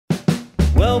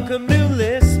Welcome new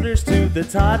listeners to the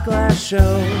Todd Glass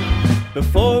Show.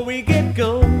 Before we get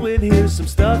going, here's some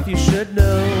stuff you should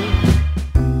know.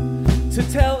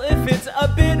 To tell if it's a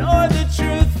bit or the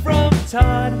truth from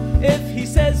Todd. If he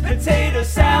says potato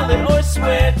salad or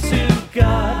swear to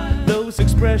God. Those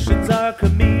expressions are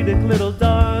comedic, little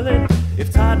darling.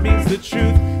 If Todd means the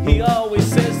truth, he always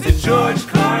says to George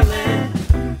Carlin.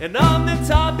 And on the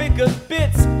topic of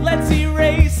bits, let's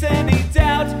erase any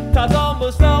doubt. Todd's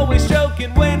almost always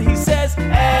joking when he says,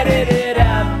 edit it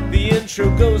out. The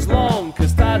intro goes long,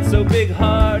 cause Todd's so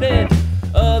big-hearted.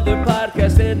 Other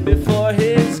podcasts end before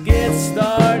his gets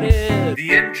started. The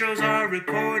intros are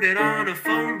recorded on a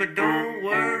phone, but don't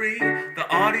worry. The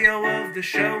audio of the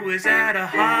show is at a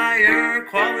higher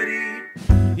quality.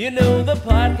 You know the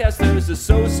Podcasters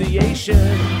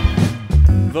Association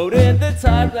voted the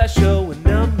Todd Glass Show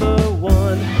number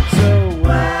one. So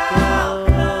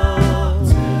welcome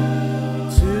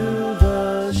to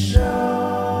the show.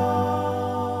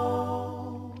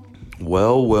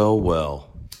 Well.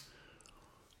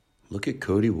 Look at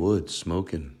Cody Woods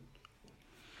smoking.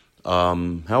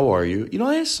 How are you? You know,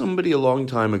 I asked somebody a long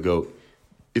time ago,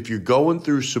 if you're going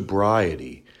through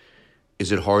sobriety,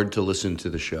 is it hard to listen to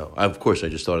the show? Of course, I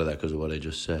just thought of that because of what I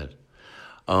just said.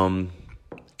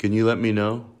 Can you let me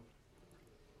know?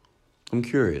 I'm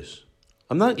curious.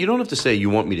 You don't have to say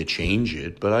you want me to change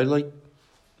it, but I'd like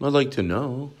to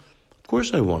know. Of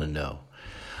course I want to know.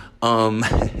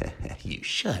 You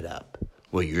shut up.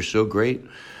 Well, you're so great.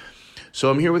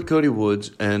 So I'm here with Cody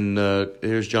Woods, and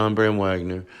here's John Bram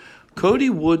Wagner.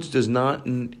 Cody Woods does not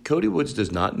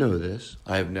know this.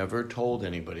 I have never told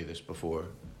anybody this before,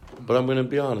 but I'm going to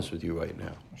be honest with you right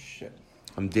now. Shit.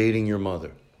 I'm dating your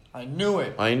mother. I knew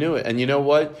it. And you know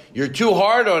what? You're too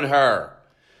hard on her.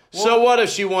 Well, so what if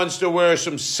she wants to wear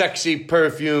some sexy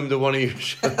perfume to one of your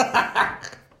shows?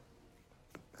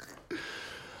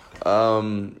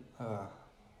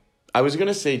 I was going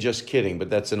to say just kidding, but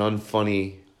that's an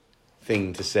unfunny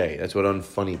thing to say. That's what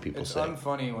unfunny people say. It's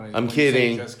unfunny when I'm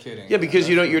kidding. You say just kidding. Yeah, because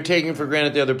you're taking for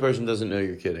granted the other person doesn't know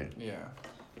you're kidding. Yeah.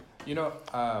 You know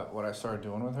what I started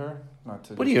doing with her?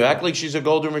 What do you act like she's a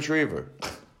golden retriever?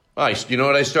 You know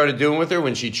what I started doing with her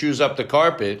when she chews up the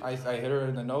carpet? I hit her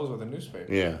in the nose with a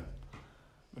newspaper. Yeah.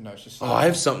 But no, she's. I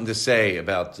have something to say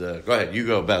about. Go ahead. You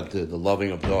go about the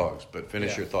loving of dogs, but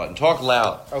finish your thought and talk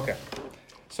loud. Okay.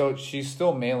 So she's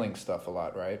still mailing stuff a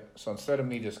lot, right? So instead of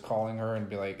me just calling her and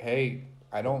be like, hey,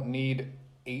 I don't need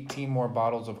 18 more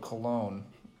bottles of cologne,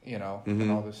 and all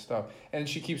this stuff. And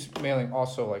she keeps mailing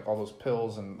also like all those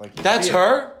pills and like. That's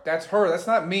her? That's her. That's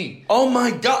not me. Oh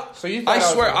my God. So you I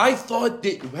swear, I thought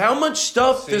that, how much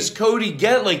stuff does Cody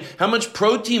get? Like, how much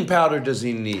protein powder does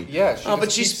he need? Yeah. But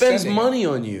she spends money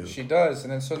on you. She does.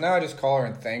 And then so now I just call her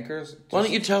and thank her. Why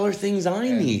don't you tell her things I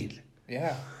need?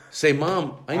 Yeah. Say,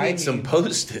 Mom, I need some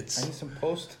Post-its. I need some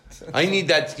Post-its. I need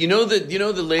that. You know the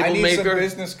label maker? I need some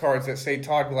business cards that say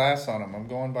Todd Glass on them. I'm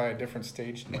going by a different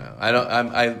stage now. No, I don't.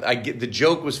 I get the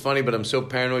joke was funny, but I'm so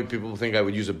paranoid. People think I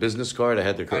would use a business card. I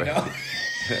had to correct. I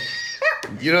know.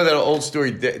 You know that old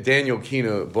story? Daniel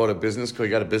Kino bought a business card. He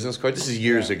got a business card. This is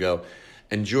years ago,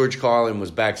 and George Carlin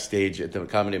was backstage at the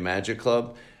Comedy Magic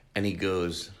Club, and he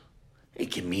goes, "Hey,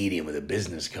 comedian with a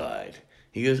business card."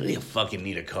 He goes, you fucking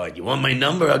need a card. You want my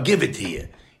number? I'll give it to you.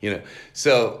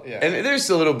 So, and there's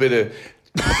a little bit of...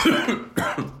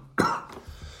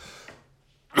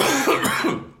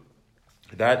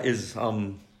 that is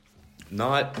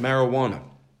not marijuana.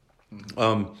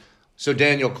 So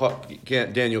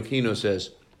Daniel Kino says,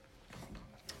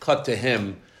 cut to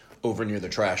him over near the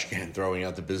trash can throwing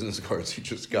out the business cards he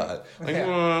just got. Like,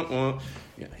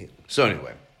 So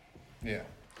anyway. Yeah.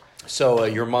 So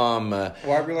your mom,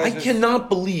 I cannot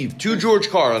believe, to George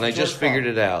Carlin, I just figured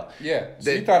it out. Yeah,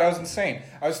 so you thought I was insane.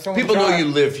 I was telling people John, know you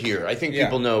live here. I think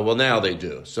people know, well now they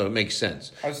do, so it makes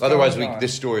sense. Otherwise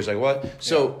this story is like, what?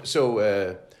 So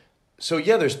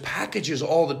there's packages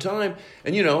all the time.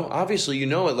 And obviously you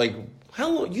know it, like, how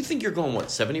long, you think you're going,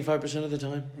 75% of the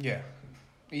time? Yeah,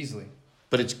 easily.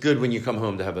 But it's good when you come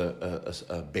home to have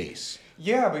a base.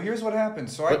 Yeah, but here's what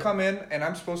happens. So I come in and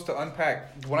I'm supposed to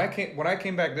unpack. When I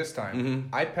came back this time,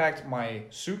 I packed my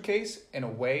suitcase in a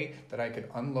way that I could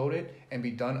unload it and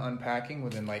be done unpacking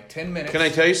within like 10 minutes. Can I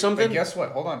tell you something? But guess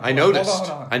what? Hold on. I noticed.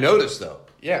 Hold on. I noticed though.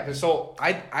 Yeah. So so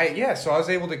I was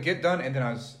able to get done and then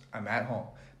I'm at home.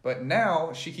 But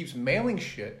now she keeps mailing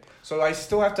shit. So I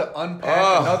still have to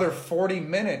unpack another 40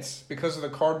 minutes because of the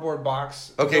cardboard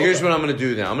box. Okay, here's what I'm going to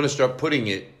do now. I'm going to start pputting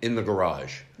it in the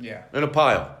garage. Yeah. In a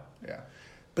pile. Yeah.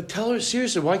 But tell her,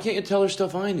 seriously, why can't you tell her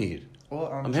stuff I need?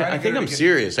 Well, I think I'm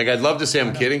serious. Like, I'd love to say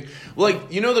I'm kidding.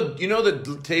 Like, you know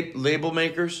the tape label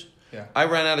makers? Yeah. I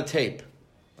ran out of tape.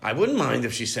 I wouldn't mind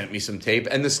if she sent me some tape.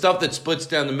 And the stuff that splits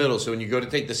down the middle. So when you go to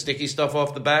take the sticky stuff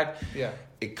off the back,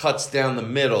 it cuts down the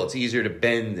middle. It's easier to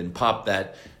bend and pop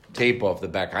that tape off the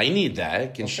back. I need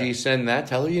that. Can she send that?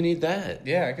 Tell her you need that.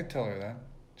 Yeah, I could tell her that.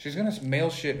 She's going to mail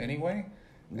shit anyway.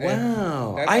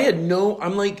 Wow.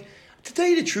 I'm like, to tell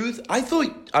you the truth, I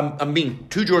thought, I'm being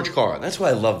too George Carlin. That's why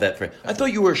I love that phrase. I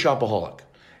thought you were a shopaholic.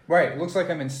 Right. It looks like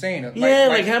I'm insane.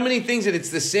 Like how many things that it's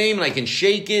the same and I can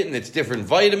shake it and it's different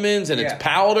vitamins and it's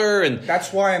powder and...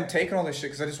 That's why I'm taking all this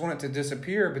shit because I just want it to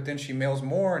disappear, but then she mails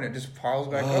more and it just piles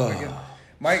back up again.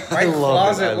 My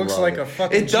closet looks like a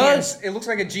fucking... It does. It looks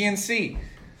like a GNC.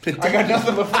 I got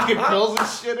nothing but fucking pills and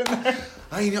shit in there.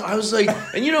 I know. I was like...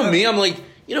 And you know me, I'm like...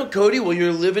 You know, Cody, well,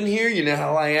 you're living here. You know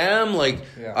how I am. Like,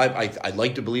 I'd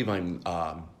like to believe I'm...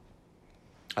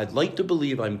 I'd like to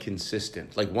believe I'm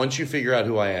consistent. Like, once you figure out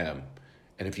who I am,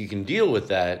 and if you can deal with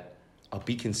that, I'll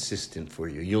be consistent for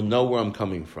you. You'll know where I'm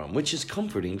coming from, which is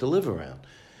comforting to live around.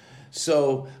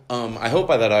 So, I hope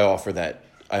that I offer that.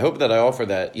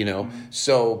 You know. Mm-hmm.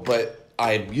 So, but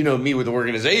me with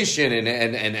organization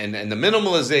and the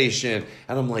minimalization,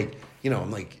 and I'm like,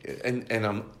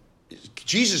 I'm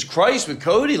Jesus Christ with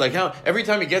Cody. Like how every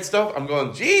time he gets stuff, I'm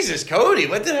going, Jesus, Cody,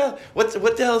 what the hell? What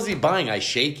the hell is he buying? I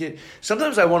shake it.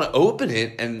 Sometimes I want to open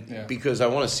it because I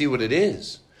want to see what it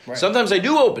is. Right. Sometimes I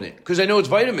do open it because I know it's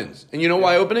vitamins. And you know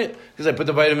why I open it? Because I put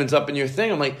the vitamins up in your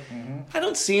thing. I'm like, I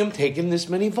don't see him taking this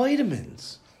many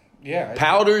vitamins. Yeah.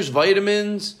 Powders,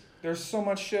 vitamins. There's so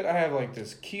much shit. I have like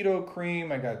this keto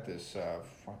cream. I got this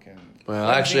fucking... Well,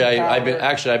 actually,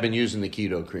 I've been using the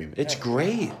keto cream. It's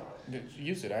great.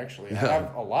 Use it, actually. I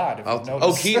have a lot, if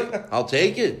you notice. I'll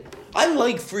take it. I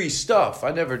like free stuff.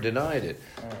 I never denied it.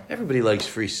 Right. Everybody likes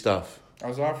free stuff. I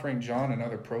was offering John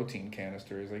another protein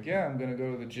canister. He's like, yeah, I'm going to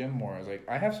go to the gym more. I was like,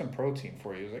 I have some protein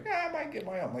for you. He's like, I might get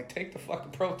my own. I'm like, take the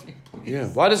fucking protein, please. Yeah.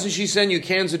 Why doesn't she send you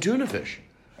cans of tuna fish?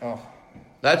 Oh.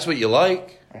 That's what you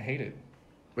like. I hate it.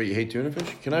 Wait, you hate tuna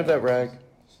fish? Can I have that rag?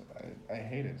 I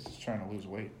hate it. It's just trying to lose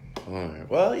weight. All right.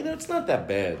 Well, it's not that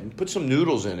bad. Put some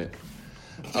noodles in it.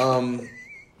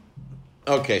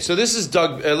 Okay, so this is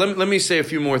Doug. Let me say a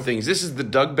few more things. This is the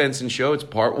Doug Benson Show. It's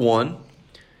part 1.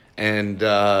 And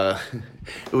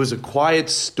it was a quiet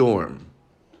storm.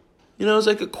 It was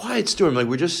like a quiet storm. Like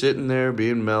we're just sitting there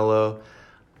being mellow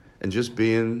and just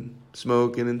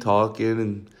smoking and talking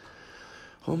and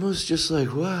almost just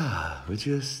like, wow, we're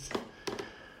just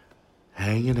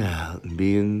hanging out and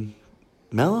being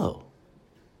mellow,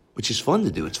 which is fun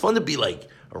to do. It's fun to be like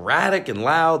erratic and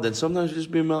loud, then sometimes just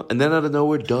be mellow. And then out of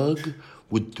nowhere, Doug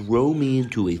would throw me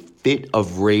into a fit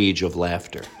of rage of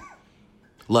laughter.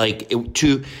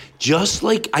 Just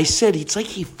like I said, it's like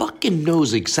he fucking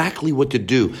knows exactly what to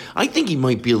do. I think he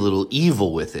might be a little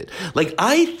evil with it. Like,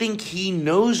 I think he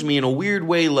knows me in a weird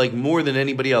way, like, more than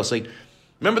anybody else. Like,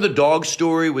 remember the dog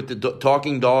story with the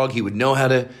talking dog? He would know how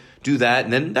to do that.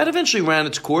 And then that eventually ran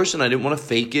its course, and I didn't want to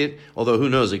fake it. Although, who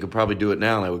knows, I could probably do it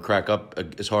now, and I would crack up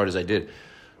as hard as I did.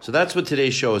 So that's what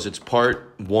today's show is. It's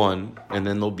part 1, and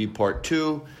then there'll be part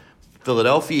 2.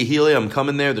 Philadelphia, Helium, I'm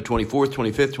coming there the 24th,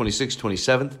 25th, 26th,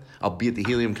 27th. I'll be at the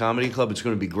Helium Comedy Club. It's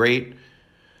going to be great.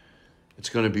 It's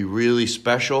going to be really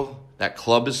special. That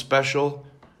club is special.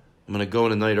 I'm going to go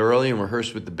in a night early and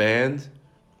rehearse with the band.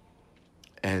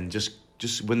 And just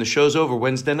when the show's over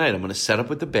Wednesday night, I'm going to set up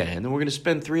with the band, and we're going to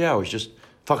spend 3 hours just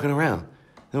fucking around.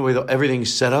 That way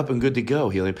everything's set up and good to go,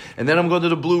 Helium. And then I'm going to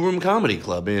the Blue Room Comedy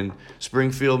Club in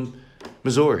Springfield,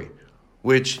 Missouri,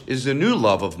 which is a new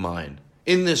love of mine.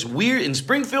 In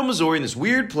Springfield, Missouri, in this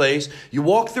weird place, you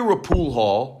walk through a pool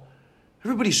hall,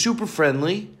 everybody's super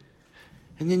friendly,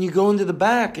 and then you go into the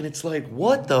back, and it's like,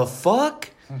 what the fuck?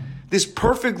 This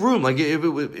perfect room, like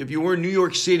if you were in New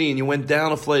York City and you went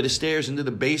down a flight of stairs into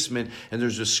the basement, and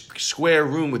there's a square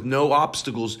room with no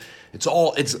obstacles,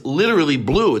 it's literally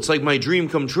blue. It's like my dream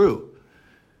come true.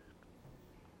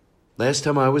 Last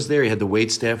time I was there, he had the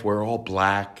waitstaff wear all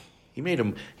black. He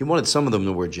wanted some of them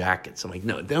to wear jackets. I'm like,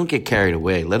 no, don't get carried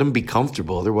away. Let them be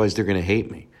comfortable. Otherwise, they're going to hate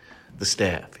me. The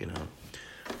staff,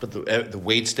 But the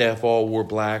waitstaff all wore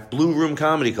black. Blue Room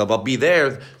Comedy Club. I'll be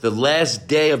there the last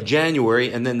day of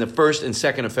January and then the 1st and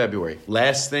 2nd of February.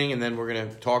 Last thing, and then we're going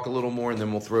to talk a little more, and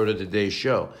then we'll throw to today's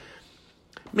show.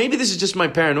 Maybe this is just my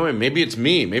paranoia. Maybe it's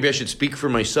me. Maybe I should speak for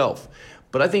myself.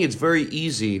 But I think it's very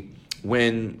easy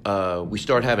when we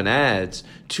start having ads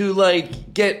to,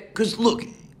 because look,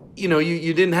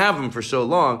 you didn't have them for so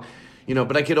long,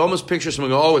 but I could almost picture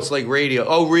someone go, oh, it's like radio.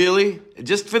 Oh, really?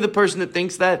 Just for the person that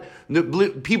thinks that,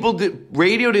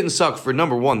 radio didn't suck for,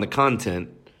 number one, the content.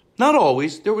 Not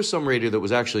always. There was some radio that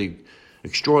was actually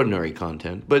extraordinary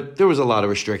content, but there was a lot of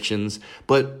restrictions,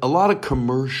 but a lot of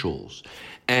commercials.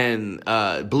 And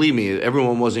believe me,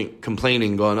 everyone wasn't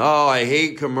complaining, going, oh, I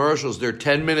hate commercials. They're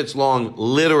 10 minutes long,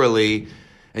 literally.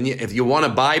 And if you want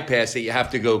to bypass it, you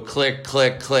have to go click,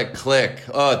 click, click, click.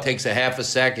 Oh, it takes a half a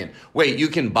second. Wait, you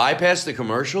can bypass the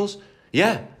commercials?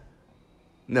 Yeah.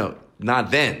 No, not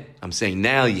then. I'm saying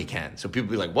now you can. So people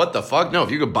be like, what the fuck? No,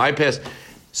 if you could bypass.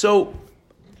 So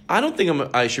I don't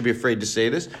think I should be afraid to say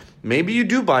this. Maybe you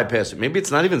do bypass it. Maybe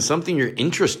it's not even something you're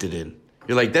interested in.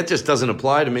 You're like, that just doesn't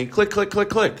apply to me. Click, click, click,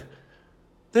 click.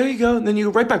 There you go. And then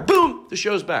you go right back. Boom, the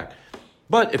show's back.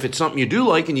 But if it's something you do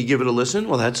like and you give it a listen,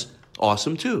 well, that's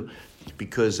awesome too,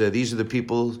 because these are the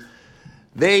people,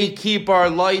 they keep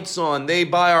our lights on, they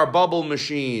buy our bubble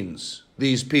machines,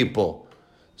 these people.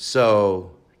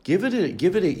 So give it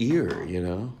an ear, you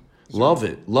know. Love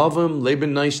it, love them. They've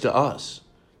been nice to us.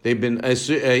 They've been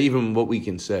even what we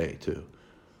can say too.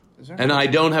 And I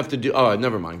don't have to do. Oh,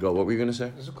 never mind. Go. What were you gonna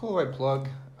say? Is it cool if I plug?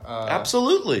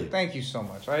 Absolutely. Thank you so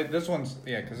much. This one's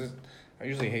because I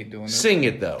usually hate doing this. Sing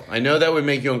it, though. I know that would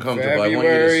make you uncomfortable.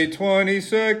 February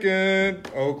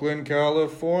 22nd, Oakland,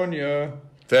 California.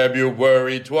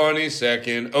 February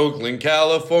 22nd, Oakland,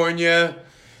 California.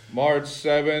 March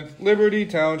 7th, Liberty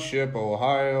Township,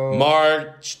 Ohio.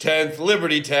 March 10th,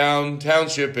 Liberty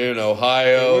Township in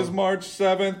Ohio. It was March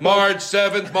 7th. March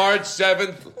 7th, March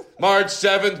 7th, March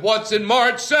 7th. What's in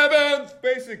March 7th?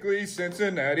 Basically,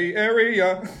 Cincinnati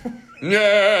area.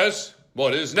 Yes.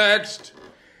 What is next?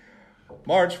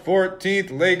 March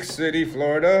 14th, Lake City,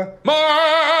 Florida. March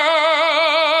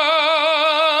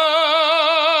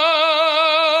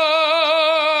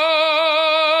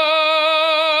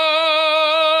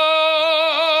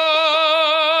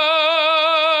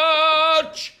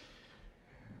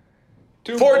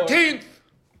 14th.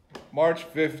 March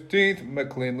 15th,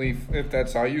 McKinley, if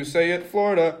that's how you say it,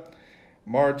 Florida.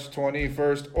 March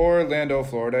 21st, Orlando,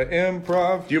 Florida,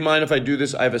 Improv. Do you mind if I do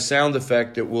this? I have a sound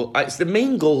effect that will... the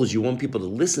main goal is you want people to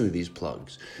listen to these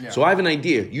plugs. Yeah. So I have an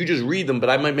idea. You just read them, but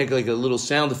I might make like a little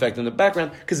sound effect in the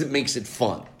background because it makes it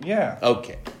fun. Yeah.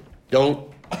 Okay.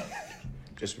 Don't...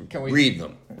 just read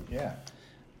them. Yeah.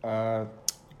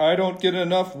 I don't get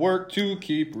enough work to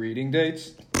keep reading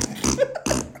dates.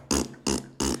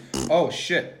 Oh,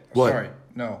 shit. What? Sorry.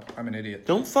 No, I'm an idiot.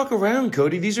 Don't fuck around,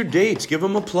 Cody. These are dates. Give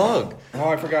them a plug. Oh,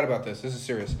 I forgot about this. This is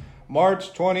serious.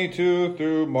 March 22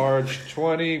 through March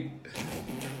 20.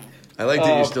 I like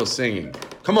that you're still singing.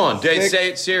 Come on, say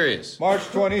it serious. March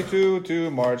 22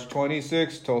 to March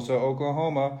 26, Tulsa,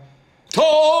 Oklahoma.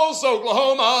 Tulsa,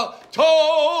 Oklahoma.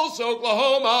 Tulsa,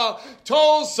 Oklahoma.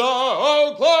 Tulsa,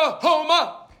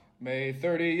 Oklahoma. May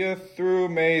 30th through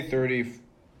May 31st.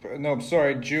 No, I'm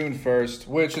sorry, June 1st,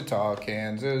 Wichita,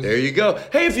 Kansas. There you go.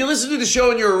 Hey, if you listen to the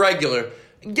show and you're a regular,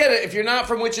 get it. If you're not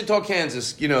from Wichita,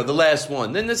 Kansas, the last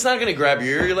one, then it's not going to grab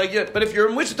your ear. You're like, yeah. But if you're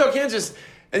in Wichita, Kansas,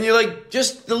 and you're like,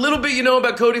 just the little bit you know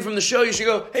about Cody from the show, you should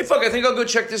go, hey, fuck, I think I'll go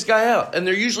check this guy out. And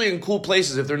they're usually in cool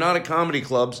places. If they're not at comedy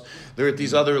clubs, they're at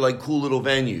these other, like, cool little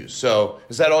venues. So,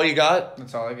 is that all you got?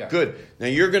 That's all I got. Good. Now,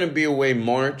 you're going to be away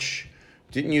March.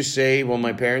 Didn't you say when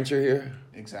my parents are here?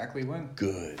 Exactly when.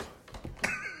 Good.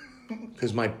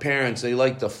 Because my parents, they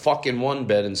like to fuck in one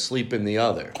bed and sleep in the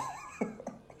other.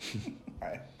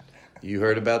 You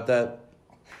heard about that?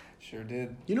 Sure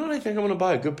did. You know what I think I'm going to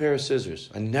buy? A good pair of scissors.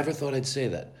 I never thought I'd say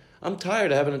that. I'm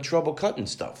tired of having trouble cutting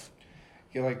stuff.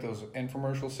 You like those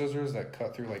infomercial scissors that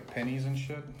cut through like pennies and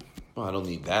shit? Oh, I don't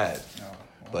need that. No. Well.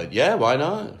 But yeah, why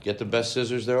not? Get the best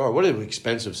scissors there are. What are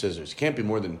expensive scissors? It can't be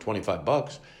more than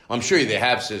 $25. I'm sure they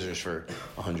have scissors for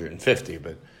 $150,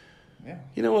 but yeah.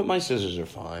 You know what? My scissors are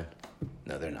fine.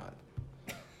 No, they're not.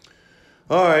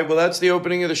 All right, well, that's the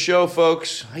opening of the show,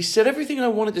 folks. I said everything I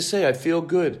wanted to say. I feel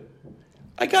good.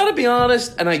 I got to be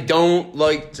honest, and I don't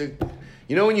like to...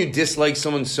 You know when you dislike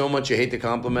someone so much you hate to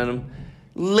compliment them?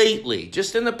 Lately,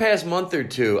 just in the past month or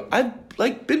two, I've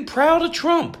been proud of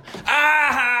Trump.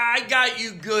 Ah, I got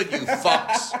you good, you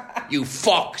fucks. You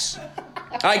fucks.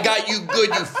 I got you good,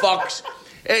 you fucks.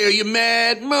 Hey, are you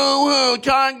mad? Moo-hoo,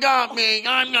 Todd got me.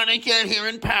 I'm going to get here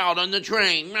and pout on the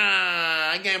train.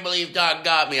 I can't believe Todd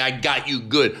got me. I got you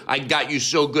good. I got you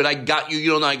so good. I got you.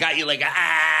 You don't know. I got you like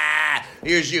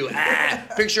here's you.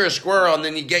 Picture a squirrel, and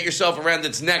then you get yourself around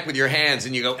its neck with your hands,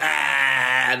 and you go,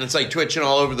 and it's like twitching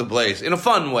all over the place in a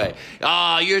fun way.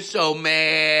 You're so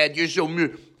mad. You're so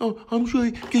mad. Oh, I'm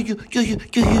sorry. Do you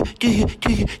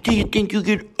think you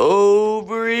get over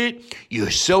over it.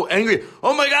 You're so angry.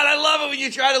 Oh my God, I love it when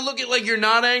you try to look it like you're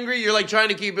not angry. You're like trying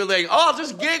to keep it like, oh, I'll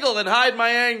just giggle and hide my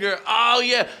anger. Oh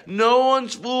yeah, no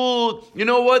one's fooled. You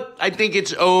know what? I think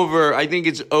it's over.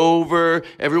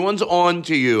 Everyone's on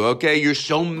to you, okay? You're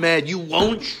so mad. You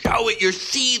won't show it. You're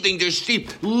seething. There's steam.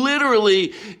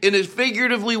 Literally, in a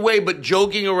figuratively way, but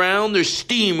joking around, there's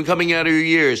steam coming out of your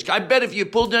ears. I bet if you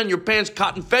pulled down your pants,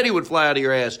 confetti would fly out of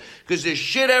your ass because there's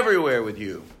shit everywhere with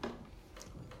you.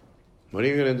 What are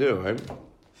you going to do, right?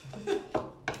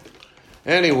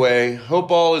 Anyway, hope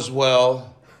all is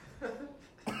well.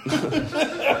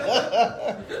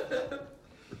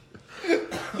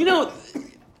 You know,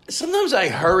 sometimes I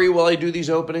hurry while I do these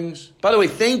openings. By the way,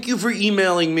 thank you for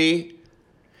emailing me.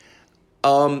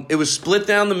 It was split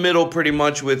down the middle pretty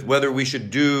much with whether we should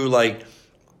do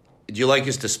do you like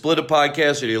us to split a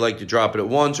podcast or do you like to drop it at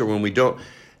once or when we don't?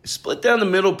 Split down the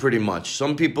middle pretty much.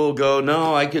 Some people go,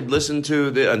 no, I could listen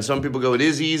to and some people go, it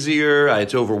is easier.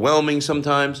 It's overwhelming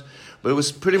sometimes. But it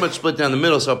was pretty much split down the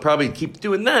middle, so I'll probably keep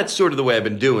doing that sort of the way I've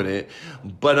been doing it.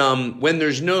 But when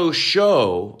there's no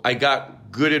show, I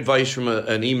got good advice from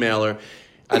an emailer,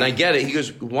 and I get it. He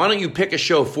goes, why don't you pick a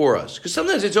show for us? Because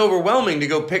sometimes it's overwhelming to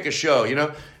go pick a show, you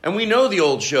know? And we know the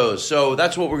old shows, so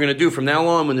that's what we're going to do. From now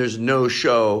on, when there's no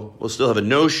show, we'll still have a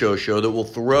no-show show that we'll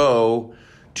throw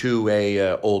to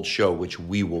a old show, which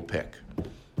we will pick.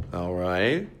 All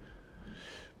right?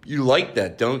 You like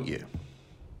that, don't you?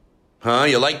 Huh?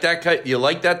 You like that? You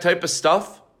like that type of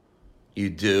stuff? You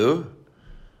do?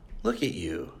 Look at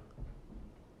you.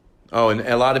 Oh, and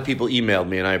a lot of people emailed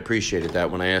me, and I appreciated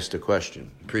that when I asked a question.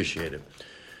 Appreciate it.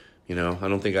 You know, I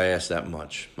don't think I asked that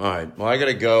much. All right. Well, I got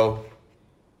to go.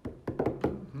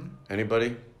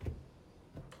 Anybody?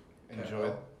 Enjoy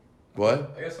it.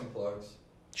 What? I got some plugs.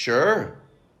 Sure.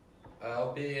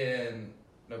 I'll be in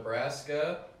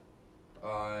Nebraska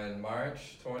on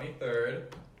March 23rd.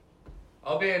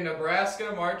 I'll be in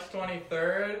Nebraska March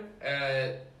 23rd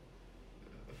at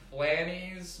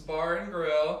Flanny's Bar and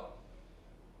Grill.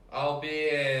 I'll be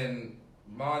in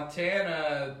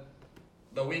Montana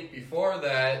the week before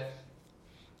that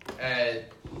at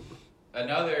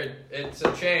it's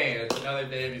a chain. It's another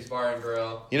Davy's Bar and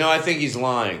Grill. You know, I think he's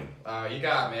lying. You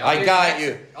got me. I got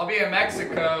you. I'll be in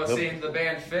Mexico seeing the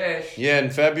band Fish. Yeah, in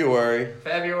February.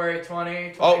 February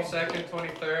 22nd,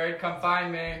 23rd. Come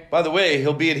find me. By the way,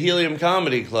 he'll be at Helium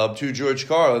Comedy Club, 2 George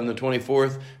Carlin, the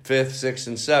 24th, 5th, 6th,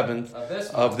 and 7th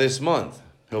of this month.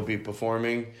 He'll be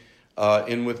performing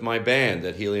in with my band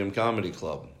at Helium Comedy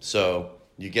Club. So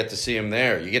you get to see him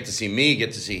there. You get to see me,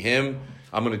 get to see him.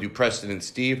 I'm going to do Preston and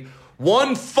Steve.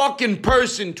 One fucking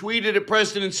person tweeted at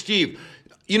Preston and Steve.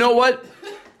 You know what?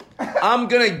 I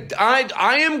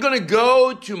am gonna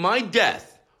go to my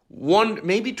death.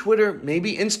 Maybe Twitter,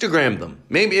 maybe Instagram them.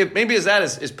 Maybe as that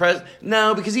is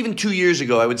no, because even 2 years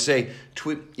ago I would say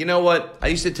you know what? I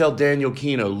used to tell Daniel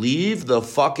Kino, leave the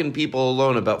fucking people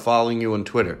alone about following you on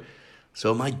Twitter.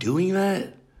 So am I doing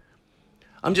that?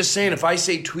 I'm just saying if I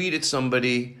say tweet at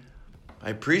somebody, I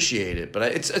appreciate it, but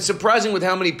it's surprising with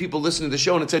how many people listen to the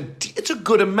show, and it's a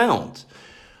good amount.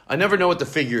 I never know what the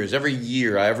figure is.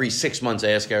 Every 6 months, I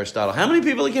ask Aristotle, how many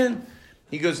people again?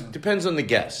 He goes, depends on the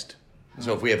guest.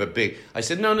 So if we have I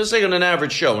said, no, just like on an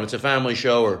average show, when it's a family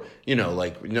show, or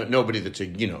nobody that's a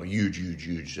huge.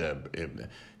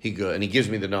 He gives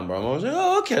me the number. I'm always like,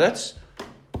 oh, okay, that's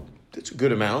a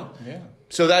good amount. Yeah.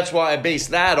 So that's why I base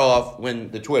that off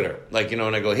when the Twitter, and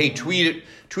I go, hey, tweet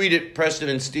it, Preston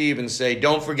and Steve, and say,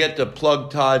 don't forget to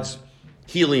plug Todd's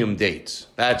helium dates.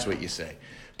 That's what you say.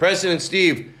 Preston and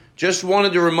Steve, just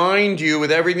wanted to remind you with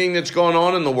everything that's going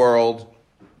on in the world,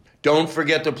 don't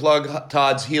forget to plug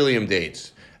Todd's helium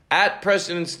dates. At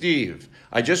Preston and Steve,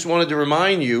 I just wanted to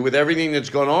remind you with everything that's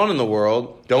going on in the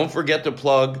world, don't forget to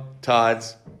plug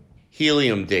Todd's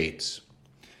helium dates.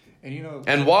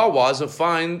 And Wawa's a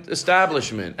fine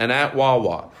establishment, and at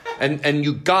Wawa. And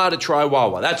you gotta try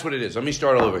Wawa. That's what it is. Let me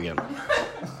start all over again.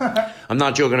 I'm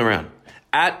not joking around.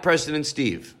 At Preston and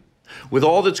Steve. With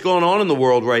all that's going on in the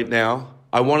world right now,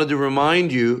 I wanted to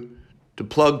remind you to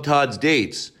plug Todd's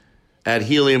dates at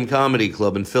Helium Comedy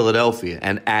Club in Philadelphia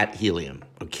and at Helium.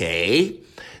 Okay?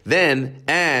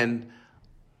 And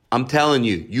I'm telling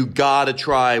you, you gotta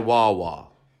try Wawa.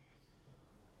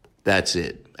 That's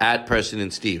it. At Preston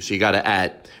and Steve. So you got to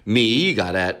at me, you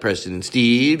got to at Preston and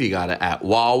Steve, you got to at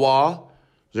Wawa.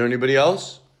 Is there anybody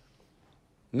else?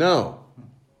 No.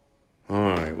 All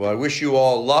right. Well, I wish you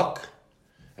all luck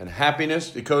and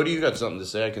happiness. Cody, you got something to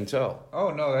say, I can tell.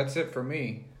 Oh, no, that's it for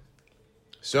me.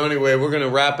 So anyway, we're going to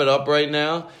wrap it up right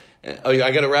now. Oh, I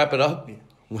got to wrap it up?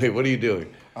 Wait, what are you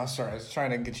doing? Oh, sorry. I was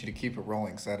trying to get you to keep it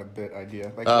rolling because I had a bit idea.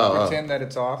 Pretend that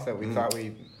it's off, that we thought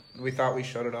we We thought we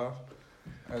shut it off.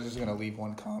 I was just gonna leave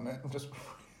one comment.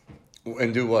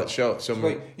 And do what? Show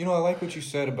somebody. Like, I like what you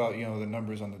said about the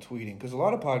numbers on the tweeting, because a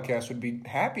lot of podcasts would be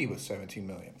happy with 17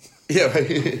 million. Yeah,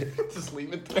 right. Just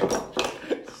leave it there.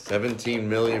 17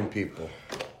 million people.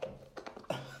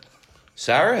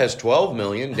 Sarah has 12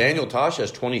 million. Daniel Tosh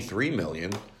has 23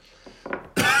 million.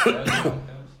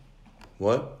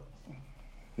 What?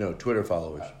 No, Twitter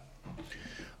followers.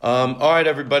 All right,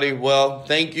 everybody. Well,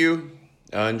 thank you.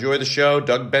 Enjoy the show.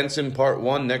 Doug Benson, part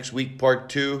 1. Next week, part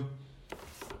 2.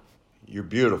 You're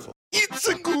beautiful. It's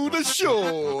a good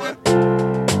show.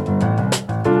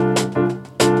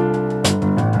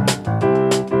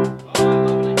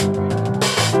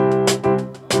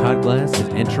 Todd Glass is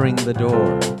entering the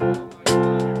door.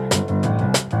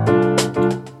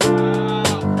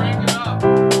 Crank it up.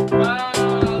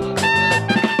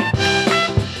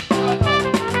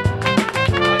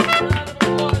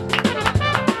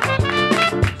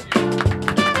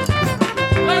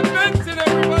 Doug Benson,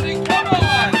 everybody, come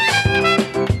on!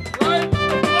 Right?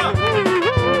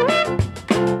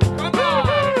 Come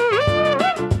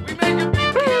on! We make a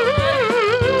big deal,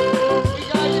 right? We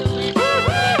got you, Lee.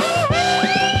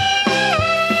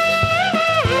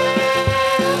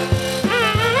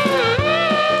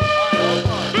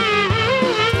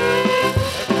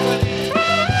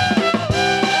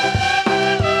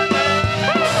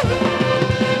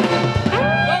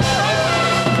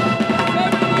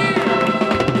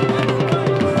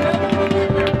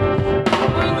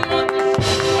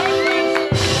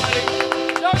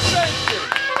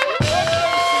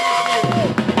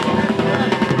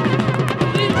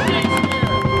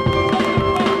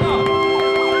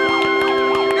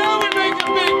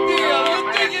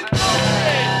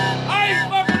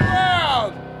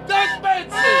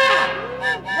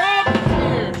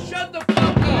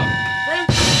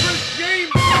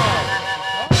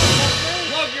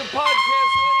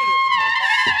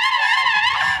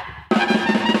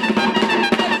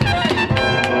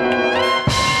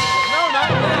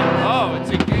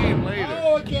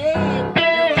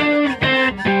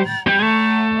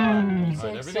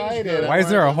 Why is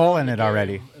there a hole in it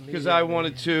already? Because I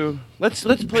wanted to. Let's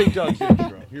play Doug's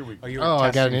intro. Here we go. Oh,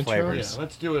 I got an intro. Yeah,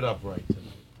 let's do it upright tonight.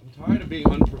 I'm tired of being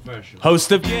unprofessional.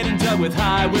 Host of Getting Doug with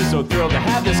High, we're so thrilled to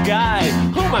have this guy.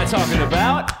 Who am I talking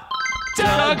about?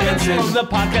 Doug Benson. From the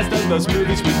podcast of those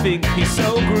movies, we think he's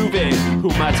so groovy. Who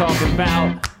am I talking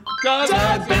about?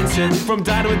 Doug Benson. From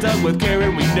Dino and Doug with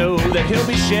Karen, we know that he'll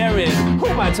be sharing. Who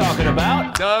am I talking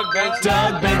about? Doug Benson.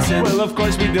 Doug Benson. Well, of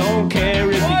course, we don't care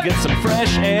if he gets some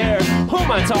fresh air. Who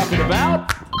am I talking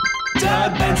about?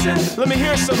 Doug Benson. Let me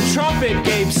hear some trumpet,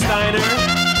 Gabe Steiner.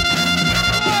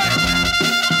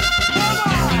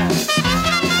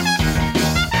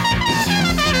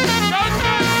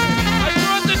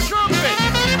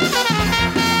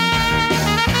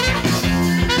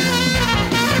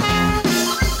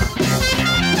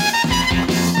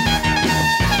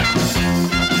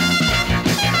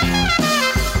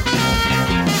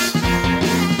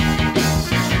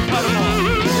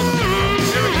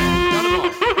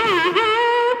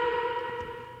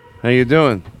 How you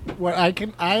doing? What I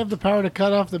have the power to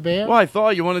cut off the band? Well, I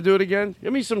thought you want to do it again.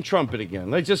 Give me some trumpet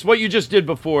again, like just what you just did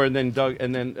before, and then Doug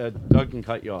can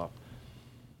cut you off.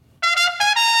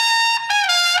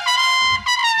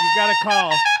 You got a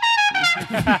call.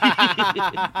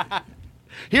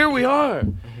 Here we are.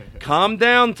 Calm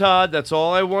down, Todd. That's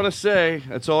all I want to say.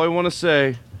 That's all I want to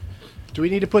say. Do we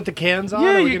need to put the cans on?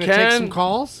 Yeah, Are we you gonna take can. some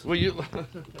calls? Well, you.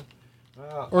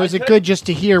 Or is it good just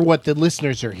to hear what the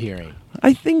listeners are hearing?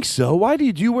 I think so. Why do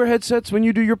you wear headsets when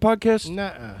you do your podcast?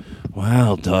 Nuh-uh.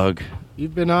 Wow, Doug.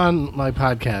 You've been on my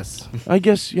podcasts. I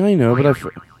guess I know, but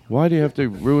why do you have to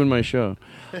ruin my show?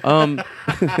 I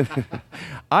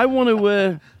want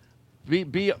to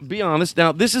be honest.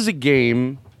 Now, this is a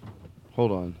game.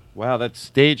 Hold on. Wow, that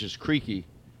stage is creaky.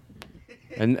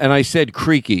 And I said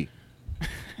creaky.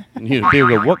 And people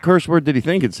go, what curse word did he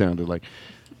think it sounded like?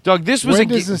 Doug, this was When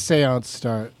does the seance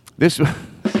start? This was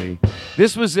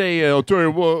I'll tell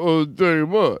you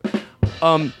what.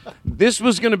 This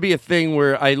was going to be a thing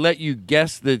where I let you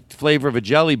guess the flavor of a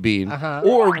jelly bean,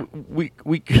 or we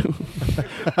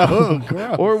Oh,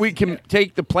 gross. or we can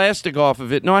take the plastic off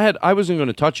of it. No, I wasn't going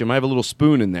to touch him. I have a little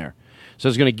spoon in there, so I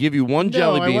was going to give you one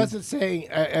jelly bean. No, I wasn't saying.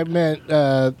 I meant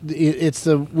it's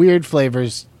the weird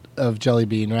flavors of jelly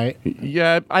bean, right?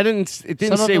 Yeah, I didn't. It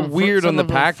didn't say weird on the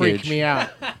package. Freak me out.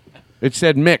 It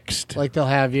said mixed. Like they'll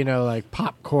have, like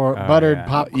popcorn, buttered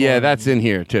popcorn. Yeah, that's in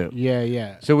here too.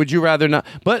 Yeah. So would you rather not?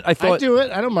 But I thought I do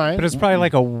it. I don't mind. But it's probably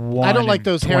like a 1 I don't like in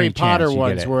those 20 Harry chance Potter you get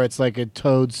ones it. where it's like a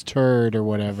toad's turd or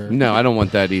whatever. No, I don't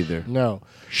want that either. No. But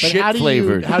Shit how do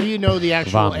flavored. How do you know the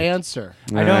actual Vomit. answer?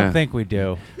 I don't think we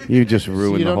do. You just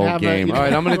ruined you the don't whole have game. All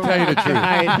right, I'm going to tell you the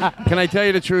truth. Can I tell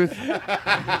you the truth?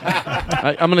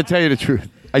 I'm going to tell you the truth.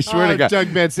 I swear to God.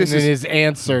 Doug Benson This and is- his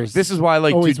answers. This is why I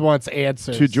like always to, wants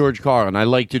answers. to George Carlin. I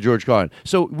like to George Carlin.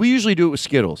 So we usually do it with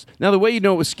Skittles. Now, the way you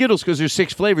know it with Skittles, because there's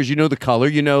 6 flavors, you know the color,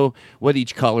 you know what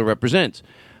each color represents.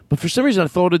 But for some reason, I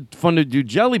thought it'd fun to do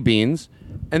jelly beans.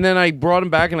 And then I brought them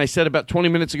back, and I said about 20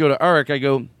 minutes ago to Eric, I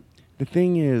go, the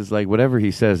thing is, like, whatever he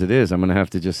says it is, I'm going to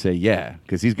have to just say yeah,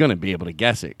 because he's going to be able to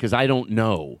guess it, because I don't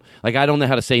know. Like, I don't know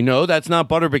how to say, no, that's not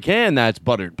butter pecan, that's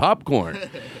buttered popcorn.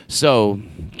 So,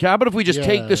 how about if we just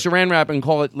take the saran wrap and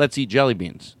call it Let's Eat Jelly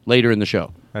Beans later in the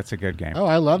show? That's a good game. Oh,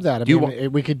 I love that.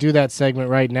 We could do that segment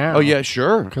right now. Oh, yeah,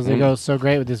 sure. Because they go so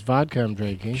great with this vodka I'm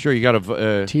drinking. Sure, you got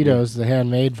a... Tito's, the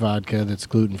handmade vodka that's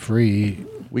gluten-free.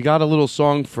 We got a little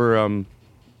song for...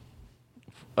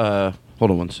 hold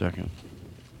on one second.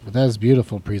 But that was a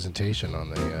beautiful presentation on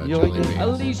the You jelly like it? beans.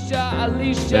 Alicia.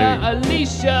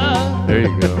 There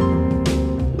you go.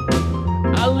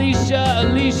 Alicia.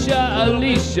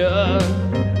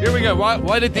 Here we go.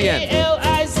 Right at the end.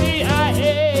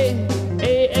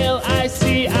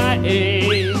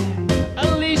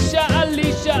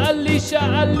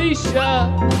 Alicia.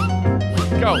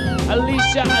 Go.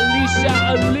 Alicia.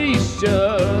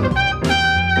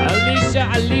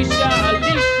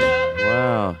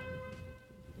 Wow.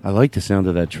 I like the sound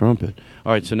of that trumpet.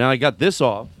 All right, so now I got this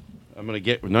off. I'm going to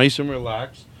get nice and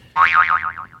relaxed.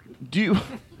 Do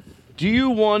you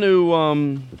want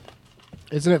to...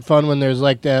 Isn't it fun when there's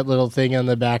like that little thing on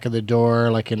the back of the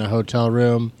door, like in a hotel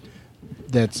room,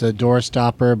 that's a door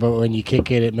stopper, but when you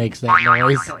kick it, it makes that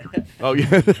noise? Oh,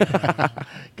 yeah.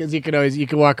 Because you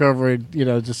can walk over and,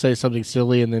 just say something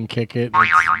silly and then kick it.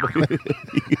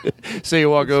 So you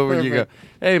walk over and you go,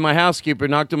 hey, my housekeeper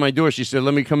knocked on my door. She said,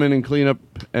 let me come in and clean up.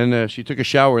 And she took a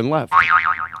shower and left.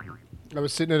 I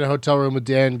was sitting in a hotel room with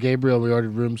Dan and Gabriel. We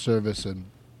ordered room service, and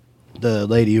the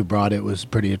lady who brought it was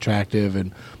pretty attractive.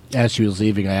 And as she was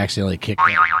leaving, I accidentally kicked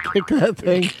that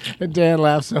thing, and Dan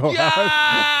laughed so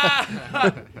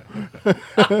hard.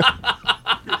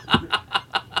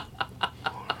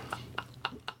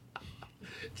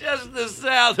 Just the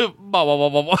sound of...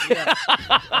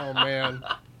 Oh, man.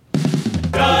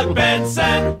 Doug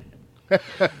Benson.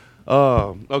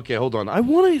 Oh, okay, hold on. I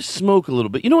want to smoke a little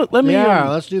bit. You know what? Let me...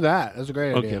 Let's do that. That's a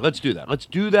great idea. Okay, let's do that. Let's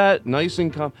do that nice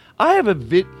and calm. I have a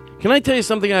Can I tell you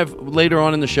something I have later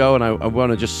on in the show, and I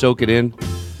want to just soak it in?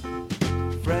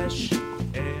 Fresh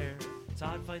air.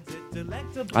 Todd finds it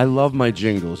delectable. I love my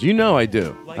jingles. You know I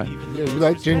do. Yeah, you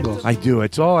like jingles. I do.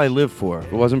 It's all I live for. If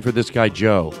it wasn't for this guy,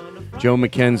 Joe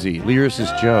McKenzie.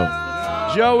 Lyricist Joe.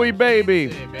 Joey,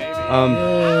 baby.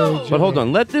 But hold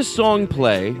on. Let this song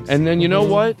play, and then you know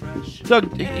what?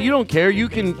 Doug, you don't care. You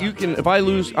can. If I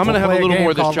lose, I'm going to have a little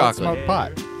more of this chocolate. Smoke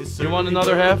pot. You want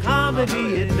another half?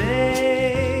 Comedy it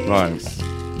makes. All right.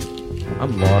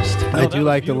 I'm lost. I do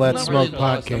like the Let's I'm Smoke really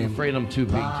Pot lost. game. I'm afraid I'm too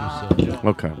big to sit.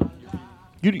 Okay.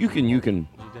 You can.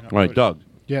 All right, Doug.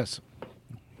 Yes.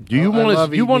 Do you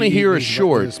want to hear a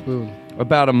short With a spoon.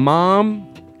 about a mom?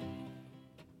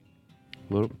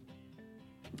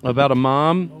 About a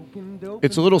mom.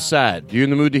 It's a little sad. You in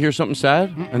the mood to hear something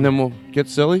sad? And then we'll get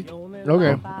silly?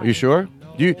 Okay. Are you sure?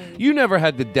 You never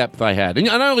had the depth I had. And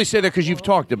I only say that because you've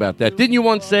talked about that. Didn't you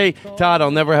once say, Todd, I'll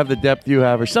never have the depth you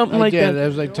have, or something like that? that? I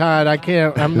was like, Todd, I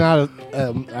can't. I'm not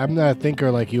a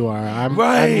thinker like you are. I'm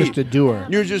just a doer.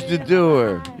 You're just a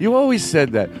doer. You always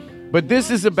said that. But this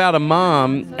is about a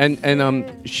mom,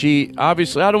 and she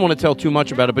obviously, I don't want to tell too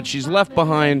much about it, but she's left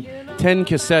behind 10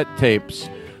 cassette tapes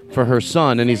for her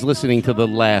son, and he's listening to the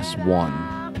last one.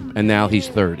 And now he's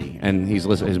 30, and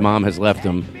his mom has left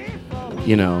him.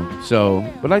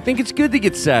 But I think it's good to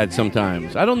get sad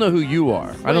sometimes. I don't know who you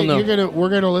are. I don't know. We're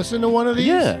gonna listen to one of these.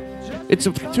 Yeah, it's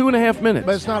 2.5 minutes.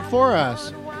 But it's not for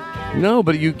us. No,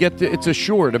 but you get it's a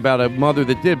short about a mother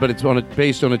that did, but it's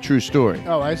based on a true story.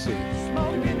 Oh, I see.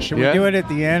 Should we do it at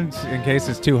the end in case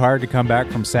it's too hard to come back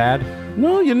from sad?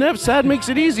 No, you never. Sad makes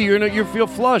it easy. You feel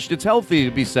flushed. It's healthy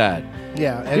to be sad.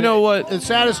 Yeah. And you know what? The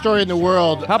saddest story in the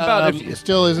world. How about it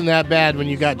still isn't that bad when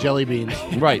you got jelly beans?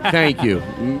 Right. Thank you.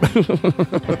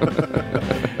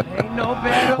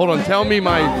 Hold on. Tell me.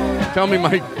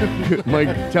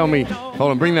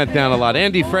 Hold on. Bring that down a lot.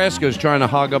 Andy Frasco's trying to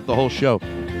hog up the whole show.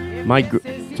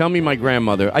 Tell me my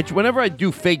grandmother. Whenever I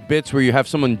do fake bits where you have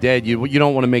someone dead, you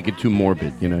don't want to make it too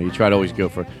morbid. You know, you try to always go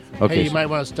for. Okay. Hey, you might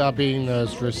want to stop eating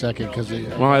those for a second because.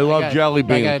 Well, I love jelly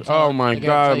beans. Oh my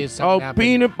god! Oh,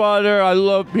 peanut butter. I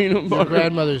love peanut butter. Your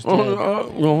grandmother's dead.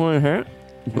 Your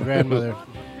grandmother.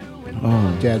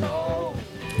 Dead.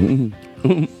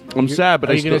 I'm sad,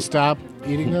 but are you gonna stop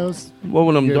eating those? Well,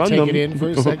 when I'm done, take it in for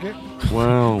a second.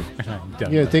 Wow. You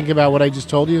gonna think about what I just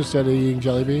told you instead of eating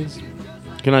jelly beans?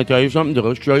 Can I tell you something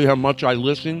to show you how much I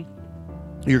listen?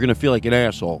 You're gonna feel like an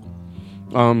asshole.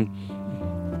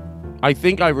 I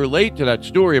think I relate to that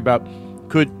story about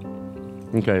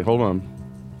Okay, hold on.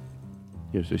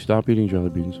 Yes, they stop eating jelly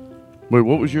beans. Wait,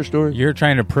 what was your story? You're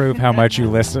trying to prove how much you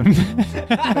listen. The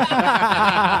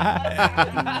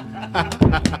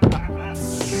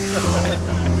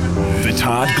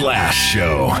Todd Glass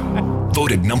Show.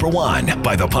 Voted #1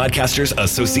 by the Podcasters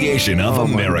Association of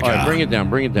America. All right, bring it down,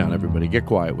 everybody. Get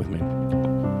quiet with me.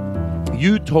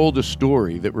 You told a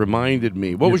story that reminded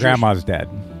me. What Your was grandma's dead.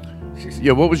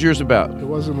 Yeah, what was yours about? It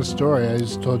wasn't a story. I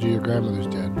just told you your grandmother's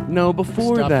dead. No,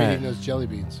 before Stop that. eating those jelly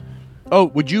beans. Oh,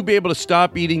 would you be able to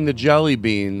stop eating the jelly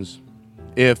beans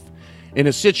if, in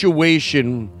a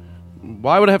situation,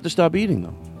 why would I have to stop eating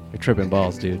them? You're tripping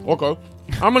balls, dude. Okay.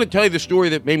 I'm going to tell you the story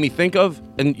that made me think of,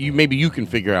 and maybe you can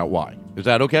figure out why. Is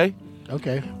that okay?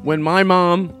 Okay. When I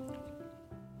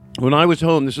was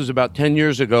home, this was about 10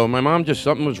 years ago, my mom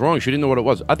something was wrong. She didn't know what it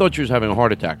was. I thought she was having a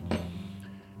heart attack.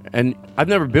 And I've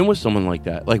never been with someone like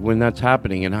that, like when that's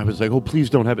happening. And I was like, oh, please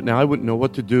don't have it now. I wouldn't know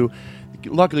what to do.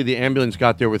 Luckily, the ambulance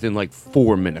got there within like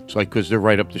 4 minutes, like, because they're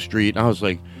right up the street. And I was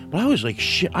like,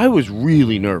 shit, I was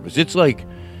really nervous. It's like,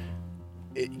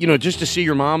 you know, just to see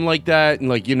your mom like that. And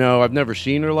like, you know, I've never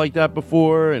seen her like that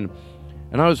before. And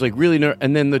I was like really nervous.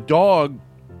 And then the dog,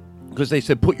 because they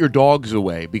said, put your dogs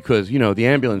away because, you know, the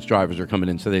ambulance drivers are coming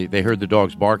in. So they heard the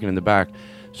dogs barking in the back.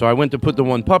 So I went to put the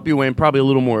one puppy away and probably a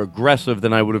little more aggressive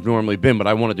than I would have normally been, but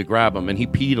I wanted to grab him, and he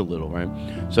peed a little, right?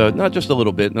 So not just a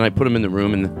little bit, and then I put him in the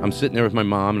room, and I'm sitting there with my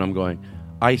mom, and I'm going,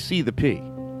 I see the pee,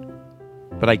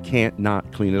 but I can't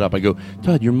not clean it up. I go,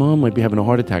 Todd, your mom might be having a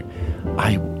heart attack.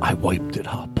 I wiped it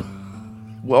up.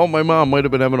 Well, my mom might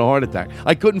have been having a heart attack.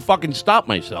 I couldn't fucking stop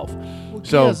myself.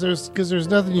 Because there's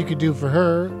nothing you could do for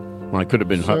her. Well, I could have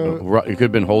been, it could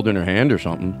have been holding her hand or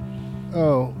something.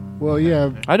 Oh. Well,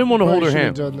 yeah. I didn't want to hold her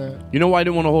hand. Done that. You know why I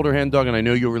didn't want to hold her hand, Doug? And I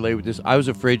know you'll relate with this. I was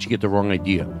afraid she'd get the wrong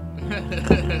idea.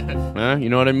 You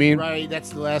know what I mean? Right. That's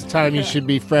the last time you should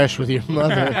be fresh with your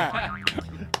mother.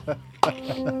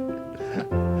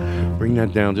 Bring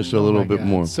that down just a little bit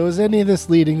more. So is any of this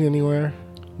leading anywhere?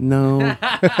 No.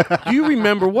 Do you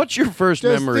remember, what's your first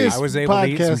memory? I was able to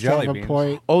eat some jelly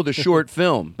beans. Oh, the short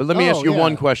film. But let me ask you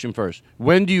one question first.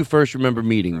 When do you first remember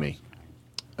meeting me?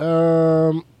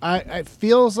 It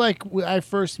feels like I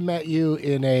first met you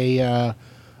in in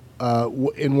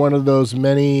one of those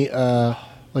many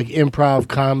like improv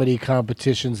comedy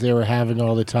competitions they were having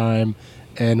all the time,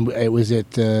 and it was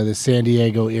at the San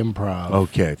Diego Improv.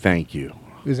 Okay, thank you.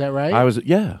 Is that right?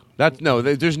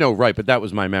 There's no right, but that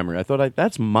was my memory. I thought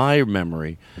that's my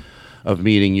memory of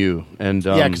meeting you, and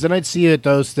yeah, because then I'd see you at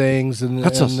those things, and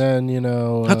then you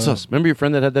know, Huts. Remember your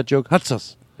friend that had that joke,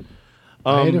 Huts.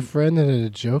 I had a friend that had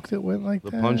a joke that went like that.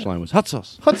 The punchline was Huts.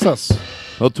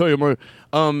 I'll tell you more.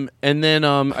 And then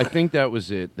I think that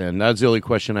was it. Then that's the only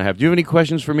question I have. Do you have any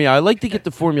questions for me? I like to get the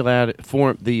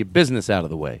business out of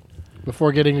the way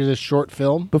before getting to this short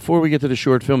film. Before we get to the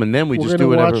short film, and then we just do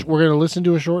whatever. We're going to listen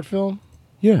to a short film.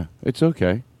 Yeah, it's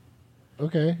okay.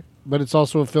 Okay, but it's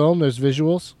also a film. There's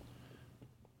visuals.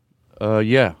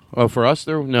 Yeah. Oh, for us,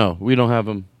 no, we don't have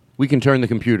them. We can turn the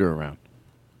computer around.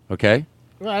 Okay.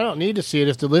 Well, I don't need to see it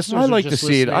if the listeners. I like to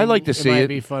see it. I like to see it.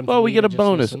 Be fun well, we get a to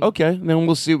bonus. Listen. Okay, and then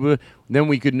we'll see. Then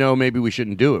we could know maybe we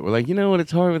shouldn't do it. We're like, you know what?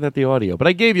 It's hard without the audio. But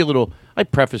I gave you a little. I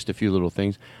prefaced a few little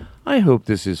things. I hope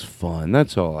this is fun.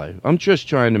 That's all. I'm just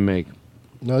trying to make.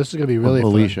 No, this is gonna be really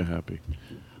Alicia fun. happy.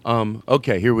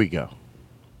 Okay, here we go.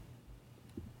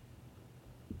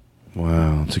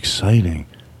 Wow, it's exciting.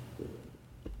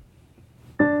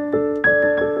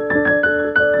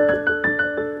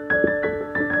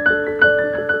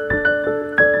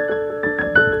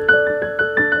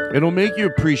 It'll make you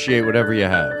appreciate whatever you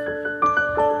have.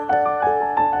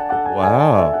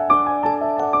 Wow.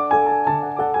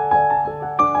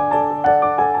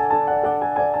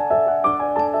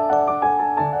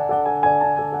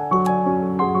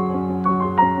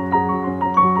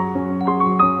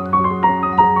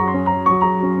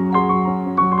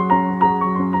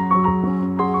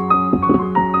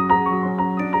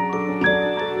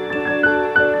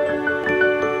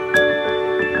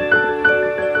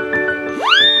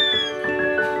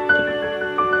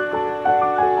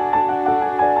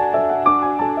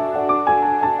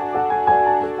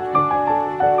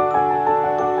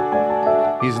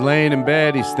 laying in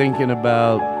bed. He's thinking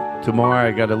about tomorrow.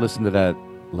 I got to listen to that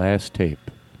last tape.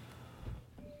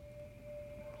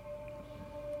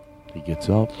 He gets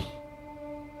up.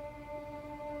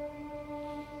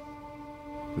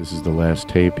 This is the last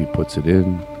tape. He puts it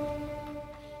in.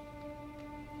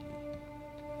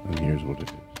 And here's what it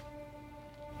is.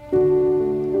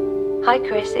 Hi,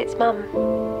 Chris. It's Mum.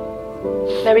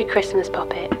 Merry Christmas,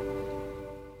 Poppet.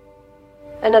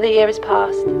 Another year has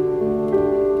passed.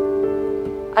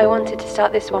 I wanted to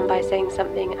start this one by saying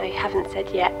something I haven't said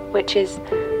yet, which is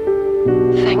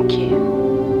thank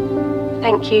you.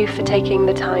 Thank you for taking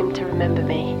the time to remember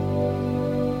me.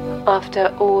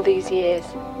 After all these years.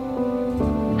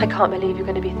 I can't believe you're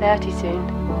going to be 30 soon.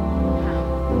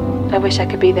 I wish I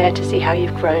could be there to see how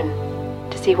you've grown,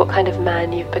 to see what kind of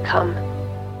man you've become.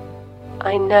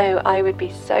 I know I would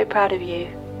be so proud of you.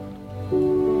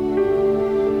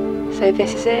 So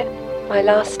this is it, my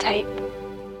last tape.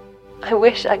 I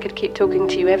wish I could keep talking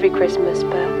to you every Christmas,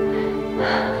 but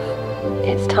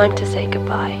it's time to say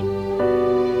goodbye.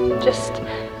 Just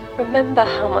remember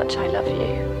how much I love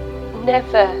you.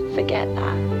 Never forget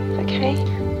that, okay?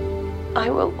 I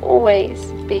will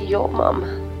always be your mum.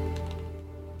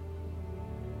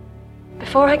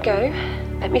 Before I go,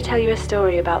 let me tell you a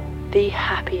story about the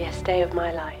happiest day of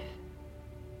my life.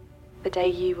 The day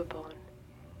you were born.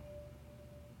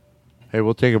 Hey,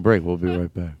 we'll take a break. We'll be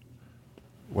right back.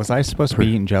 Was I supposed to be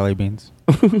eating jelly beans?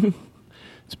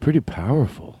 It's pretty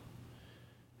powerful.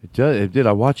 It did.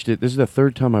 I watched it. This is the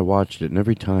third time I watched it, and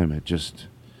every time it just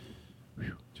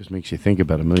makes you think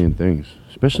about a million things,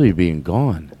 especially being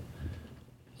gone.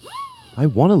 I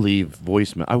want to leave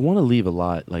voicemail. I want to leave a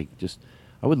lot. I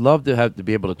would love to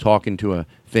be able to talk into a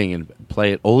thing and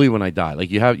play it only when I die. Like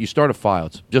you start a file.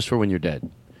 It's just for when you're dead.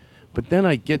 But then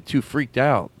I get too freaked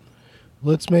out.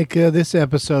 Let's make this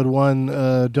episode one.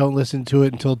 Don't listen to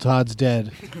it until Todd's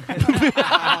dead.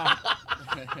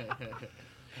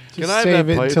 Just save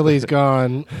it until he's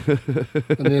gone,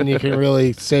 and then you can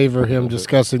really savor him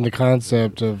discussing the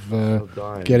concept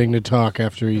of getting to talk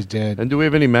after he's dead. And do we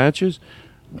have any matches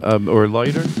or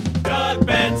lighter? Doug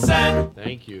Benson.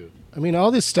 Thank you. I mean,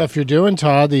 all this stuff you're doing,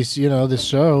 Todd. This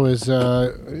show is, is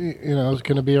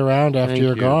going to be around after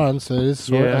you're gone. So it's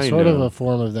sort of a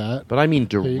form of that. But I mean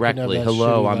directly.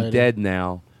 Hello, I'm dead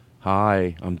now.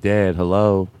 Hi, I'm dead.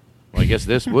 Hello. Well, I guess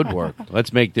this would work.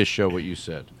 Let's make this show what you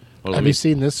said. Well, have you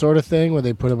seen this sort of thing where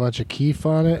they put a bunch of keef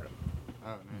on it?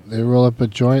 They roll up a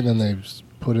joint and they just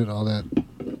put all that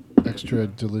extra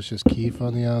delicious keef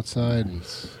on the outside. And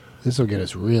this will get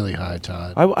us really high,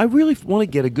 Todd. I really want to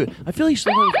get a good. I feel like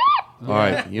sometimes. All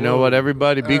right, you know what,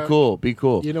 everybody, be cool, be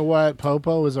cool. You know what,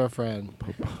 Popo is our friend.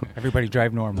 Everybody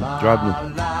drive normal. Drive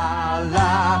normal.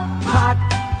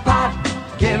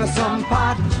 Pot, get us some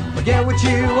pot. Forget what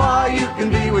you are, you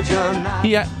can be what you're not.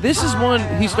 Yeah, this is one.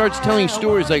 He starts telling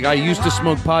stories like I used to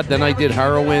smoke pot, then I did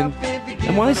heroin,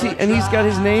 and why is he? And he's got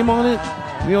his name on it.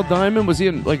 Neil Diamond, was he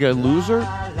like a loser?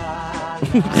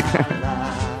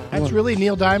 That's really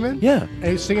Neil Diamond? Yeah. And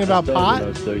he's singing about pot? When I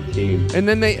was 13. And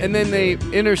then they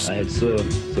I had saw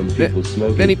some people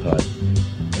smoking pot,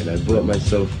 and I bought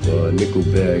myself a nickel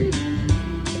bag,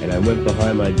 and I went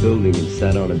behind my building and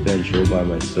sat on a bench all by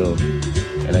myself,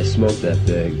 and I smoked that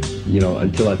bag,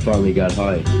 until I finally got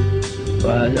high.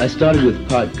 But I started with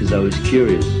pot because I was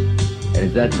curious, and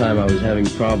at that time I was having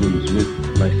problems with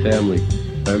my family.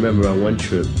 I remember on one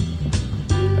trip,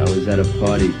 I was at a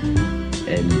party,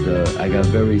 and I got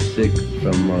very sick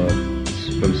from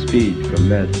speed, from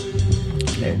meth.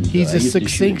 And, he's a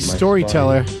succinct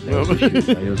storyteller. I also used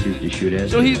to shoot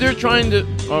acid. So they're trying to.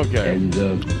 Okay. And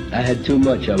I had too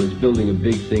much. I was building a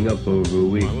big thing up over a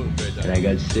week, and I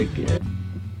got sick.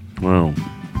 Wow.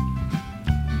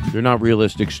 They're not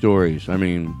realistic stories. I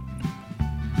mean.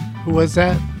 Who was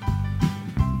that?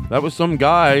 That was some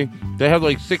guy. They had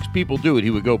like 6 people do it. He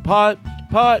would go pot,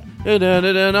 and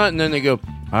then they go,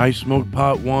 I smoked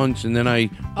pot once, and then I...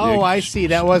 Oh, I see.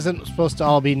 That wasn't supposed to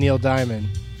all be Neil Diamond.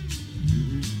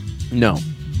 No.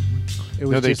 It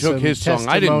was they just took his song.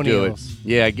 I didn't do it.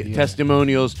 Yeah,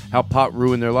 testimonials, how pot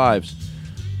ruined their lives.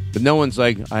 But no one's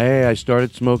like, hey, I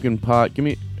started smoking pot. Give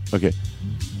me... Okay.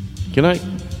 Can I...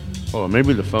 Oh,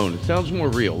 maybe the phone. It sounds more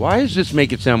real. Why does this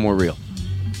make it sound more real?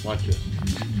 Watch this.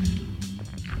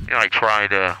 I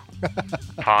tried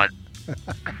pot,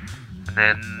 and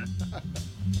then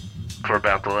for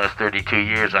about the last 32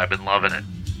 years, I've been loving it.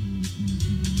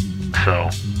 So.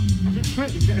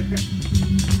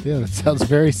 Yeah, that sounds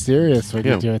very serious when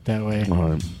you do it that way.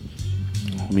 All right.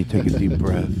 Let me take a deep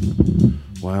breath.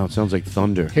 Wow, it sounds like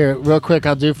thunder. Here, real quick,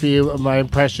 I'll do for you my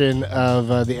impression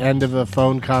of the end of a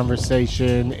phone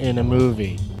conversation in a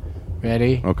movie.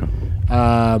 Ready? Okay.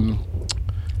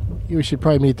 We should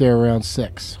probably meet there around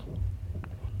 6.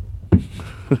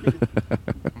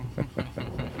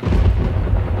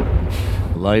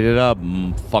 Light it up,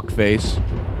 fuckface.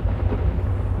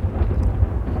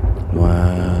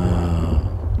 Wow.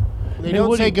 They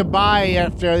don't say goodbye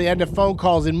after the end of phone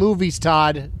calls in movies,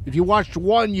 Todd. If you watched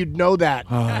one, you'd know that.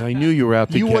 Oh, I knew you were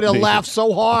out to You get would have me. laughed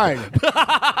so hard.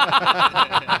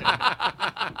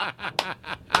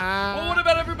 Well, what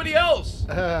about everybody else?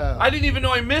 I didn't even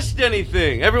know I missed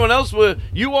anything. Everyone else,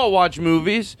 you all watch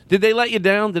movies. Did they let you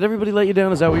down? Did everybody let you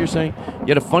down? Is that what you're saying? You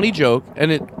had a funny joke,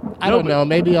 and it... I don't know.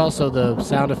 Maybe also the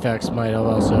sound effects might have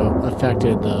also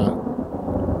affected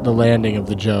the landing of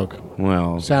the joke.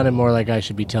 Well... Sounded more like I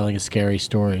should be telling a scary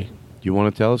story. Do you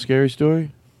want to tell a scary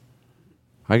story?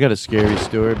 I got a scary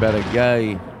story about a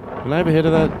guy. Can I have a hit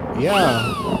of that?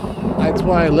 Yeah. That's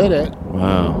why I lit it.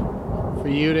 Wow. For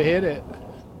you to hit it.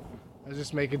 I was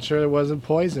just making sure it wasn't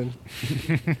poison.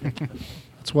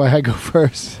 That's why I go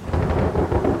first.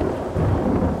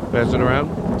 Pass it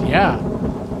around? Yeah.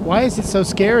 Why is it so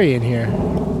scary in here?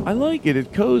 I like it.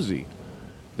 It's cozy.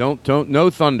 No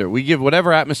thunder. We give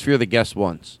whatever atmosphere the guest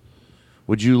wants.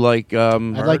 Would you like... I'd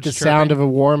like the sound of a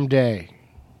warm day.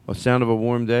 A sound of a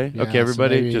warm day? Yeah, okay,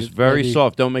 everybody, so maybe, just very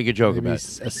soft. Don't make a joke maybe about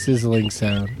it. a sizzling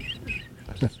sound.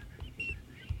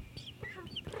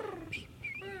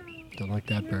 Don't like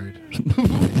that bird.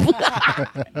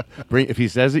 If he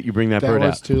says it, you bring that bird That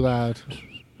was out. too loud.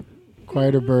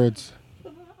 Quieter birds.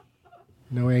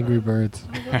 No angry birds.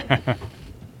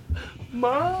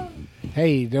 Mom.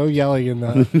 Hey, no yelling in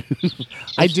the...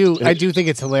 I do think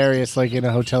it's hilarious, like in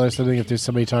a hotel or something, if there's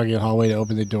somebody talking in the hallway, to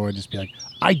open the door and just be like,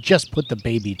 I just put the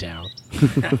baby down.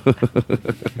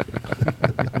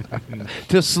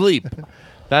 To sleep.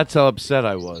 That's how upset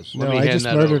I was. No, I just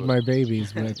murdered my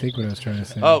babies, but I think what I was trying to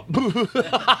say. Oh.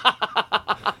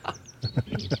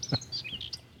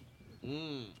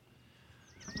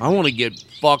 I want to get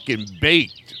fucking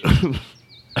baked.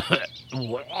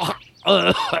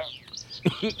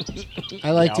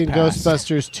 I liked in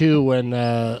Ghostbusters 2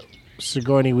 when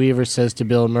Sigourney Weaver says to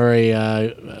Bill Murray,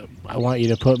 I want you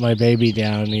to put my baby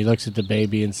down. And he looks at the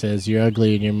baby and says, you're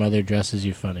ugly and your mother dresses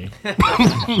you funny.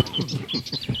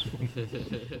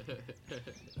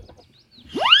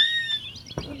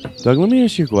 Doug, let me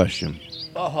ask you a question.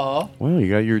 Uh-huh. Well, you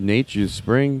got your nature's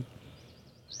spring.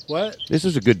 What? This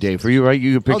is a good day for you, right?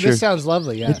 You can picture. Oh, this sounds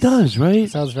lovely, yes. It does, right? It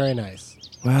sounds very nice.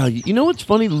 Wow. You know what's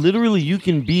funny? Literally, you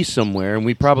can be somewhere, and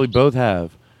we probably both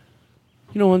have.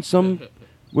 You know, on some...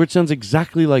 where it sounds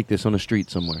exactly like this on a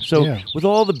street somewhere. So, Yeah. with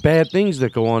all the bad things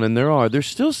that go on, and there's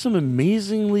still some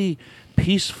amazingly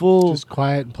peaceful... Just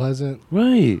quiet and pleasant.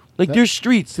 Right. Like, there's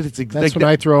streets that it's exactly... That's when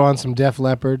I throw on some Def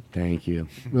Leppard. Thank you.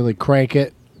 Really crank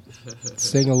it.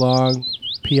 Sing along.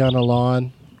 Pee on a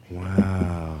lawn.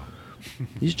 Wow.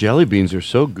 These jelly beans are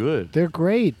so good. They're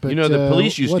great, but you know, the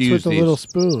police used to use what's with the little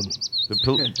spoon?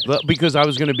 Because I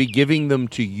was going to be giving them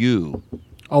to you.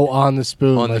 Oh, on the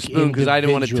spoon. On the spoon, because I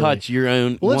didn't want to touch your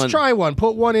own Well, let's one. try one.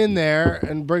 Put one in there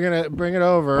and bring it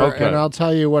over, Okay. and I'll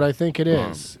tell you what I think it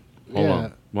is. Hold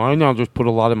on. Why not just put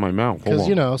a lot in my mouth? Hold Because, on.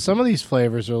 you know, some of these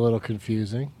flavors are a little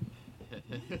confusing.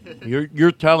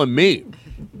 You're telling me.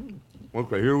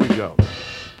 Okay, here we go.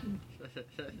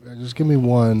 Just give me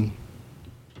one.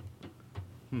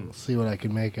 We'll see what I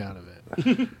can make out of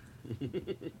it.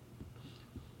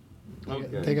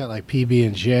 Okay. They got like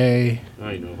PB&J.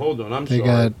 I know. Hold on. They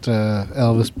got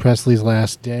Elvis Presley's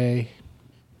Last Day.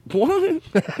 What?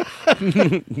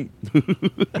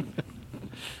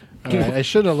 All right, I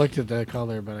shouldn't have looked at the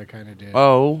color, but I kind of did.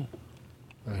 Oh.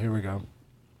 Here we go.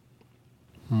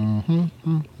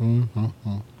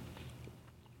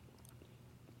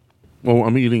 Well,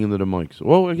 I'm eating into the mics.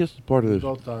 Well, I guess it's part of this.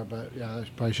 Both are, but yeah, I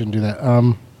probably shouldn't do that.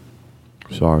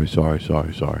 Sorry.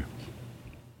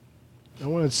 I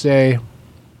want to say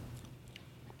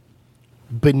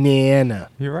banana.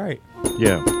 You're right.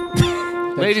 Yeah.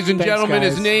 Ladies and Thanks, gentlemen,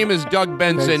 guys. his name is Doug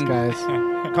Benson. Thanks,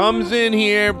 guys. Comes in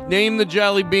here, name the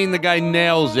jelly bean, the guy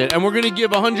nails it. And we're going to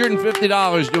give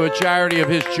 $150 to a charity of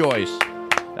his choice.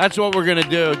 That's what we're going to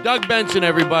do. Doug Benson,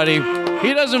 everybody.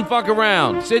 He doesn't fuck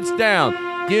around. Sits down.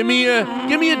 Give me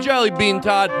a jelly bean,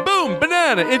 Todd. Boom,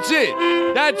 banana. It's it.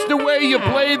 That's the way you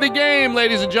play the game,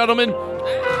 ladies and gentlemen.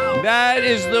 That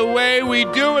is the way we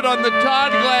do it on the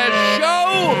Todd Glass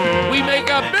Show. We make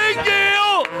a big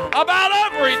deal about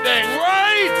everything,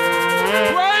 right?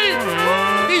 Right?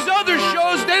 These other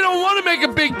shows, they don't want to make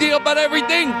a big deal about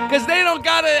everything because they don't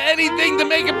got anything to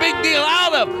make a big deal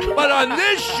out of. But on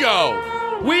this show,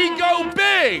 we go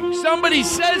big. Somebody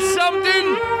says something,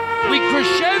 we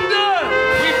crescendo,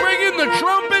 we bring in the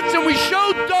trumpets and we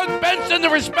show Doug Benson the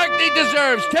respect he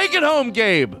deserves. Take it home,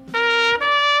 Gabe.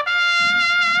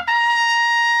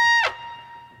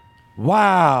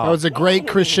 Wow. That was a great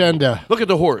crescendo. Look at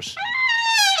the horse.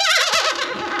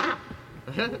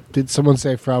 Did someone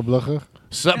say Frau Blucher?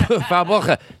 Frau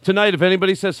Blucher. Tonight, if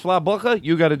anybody says Frau Blucher,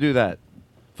 you got to do that.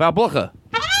 Frau Blucher.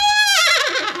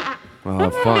 Oh,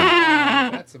 fun.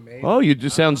 That's amazing. Oh, you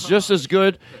just sounds just as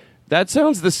good. That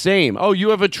sounds the same. Oh, you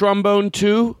have a trombone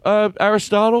too,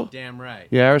 Aristotle? Damn right.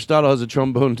 Yeah, Aristotle has a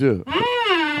trombone too.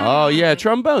 Oh, yeah,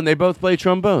 trombone. They both play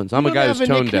trombones. I'm a guy who's You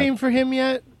don't have a tone nickname deaf. for him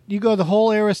yet? You go the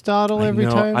whole Aristotle every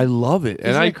time? I love it.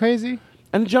 Isn't that crazy?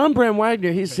 And John Brand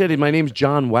Wagner, he said, my name's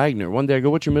John Wagner. One day I go,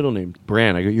 what's your middle name?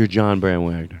 Brand. I go, you're John Brand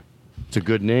Wagner. It's a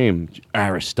good name.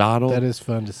 Aristotle. That is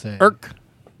fun to say. Irk.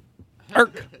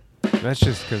 That's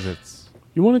just because it's...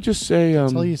 You want to just say...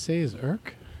 That's all you say is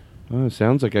Irk? Oh, it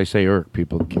sounds like I say Irk.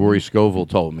 People, Rory Scovel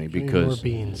told me because more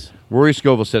beans. Rory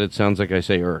Scovel said it sounds like I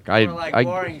say Irk. More like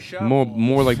boring shovel.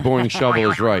 More like boring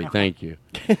shovel is right. Thank you.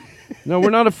 No, we're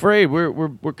not afraid.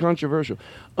 We're controversial.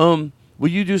 Will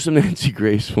you do some Nancy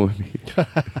Grace for me,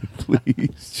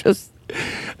 please? Just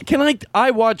can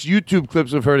I watched YouTube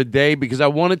clips of her today because I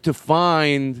wanted to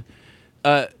find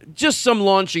just some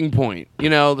launching point,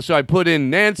 So I put in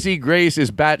Nancy Grace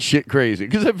is batshit crazy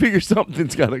because I figured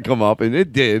something's got to come up, and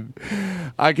it did.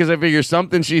 Because I figured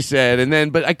something she said,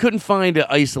 but I couldn't find an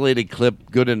isolated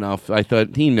clip good enough. I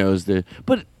thought he knows the.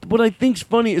 But what I think's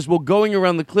funny is, going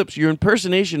around the clips, your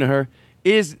impersonation of her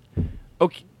is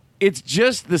okay. It's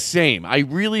just the same. I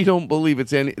really don't believe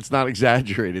it's not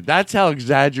exaggerated. That's how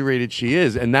exaggerated she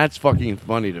is, and that's fucking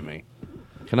funny to me.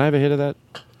 Can I have a hit of that?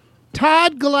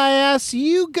 Todd Glass,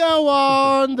 you go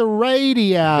on the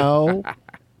radio.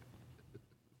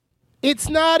 It's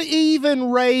not even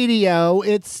radio.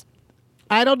 It's,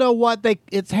 I don't know what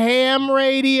it's ham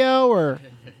radio or...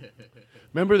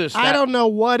 Remember this? I don't know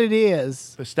what it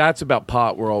is. The stats about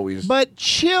pot were always... But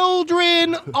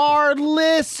children are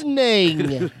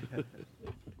listening.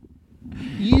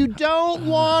 You don't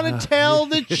want to tell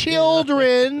the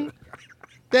children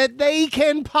that they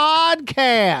can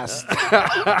podcast.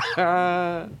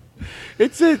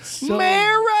 It's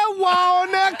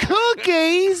marijuana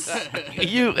cookies.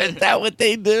 Is that what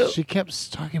they do? She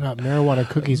kept talking about marijuana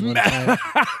cookies one time.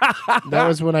 That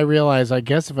was when I realized, I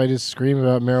guess if I just scream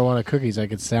about marijuana cookies, I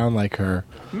could sound like her.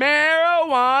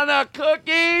 Marijuana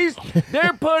cookies?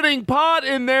 They're putting pot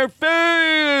in their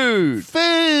food.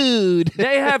 Food.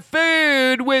 They have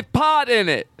food with pot in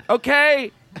it.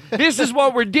 Okay? This is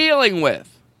what we're dealing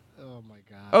with. Oh, my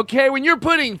God. Okay? When you're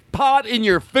putting pot in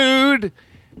your food...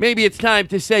 Maybe it's time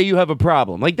to say you have a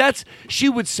problem. She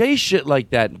would say shit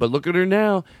like that, but look at her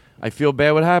now. I feel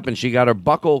bad what happened. She got her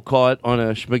buckle caught on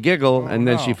a schmagiggle, and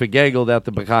then she forgaggled out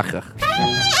the bakacha.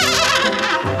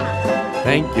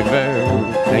 Thank you very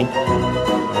much. Thank you.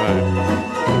 All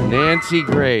right. Nancy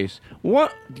Grace.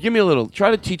 What? Give me a little.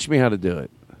 Try to teach me how to do it.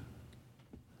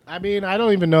 I mean, I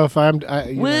don't even know if I'm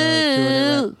doing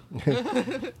it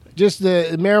right. Just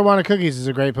the marijuana cookies is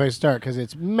a great place to start because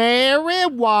it's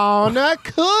marijuana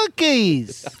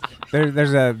cookies.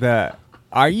 There's the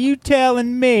Are you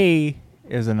telling me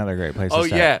is another great place to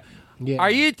start. Yeah.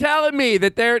 Are you telling me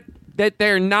that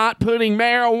they're not putting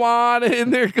marijuana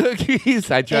in their cookies?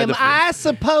 Am I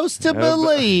supposed to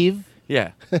believe?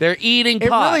 Yeah, they're eating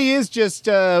pot. It really is just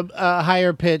a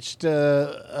higher pitched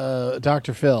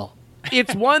Dr. Phil.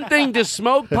 It's one thing to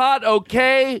smoke pot,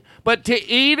 okay, but to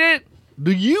eat it?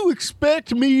 Do you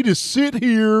expect me to sit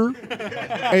here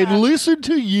and listen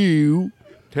to you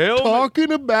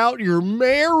talking about your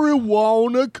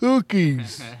marijuana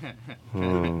cookies?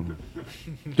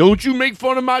 Don't you make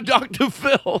fun of my Dr.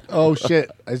 Phil. Oh, shit.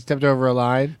 I stepped over a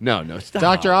line? No, stop.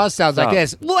 Dr. Oz sounds like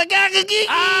this.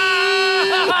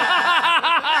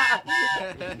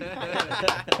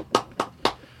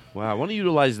 Wow, I want to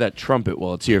utilize that trumpet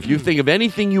while it's here. If you think of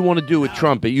anything you want to do with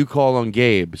trumpet, you call on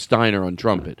Gabe Steiner on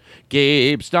trumpet.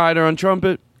 Gabe Steiner on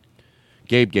trumpet.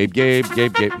 Gabe.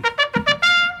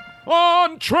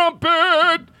 On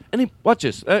trumpet! And watch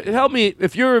this. Help me,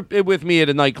 if you're with me at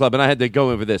a nightclub and I had to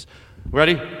go in for this.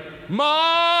 Ready?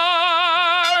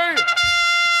 My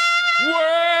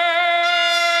way!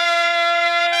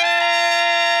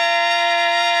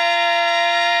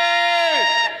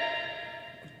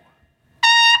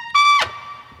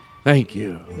 Thank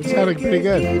you. It sounded pretty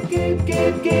good.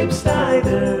 Gabe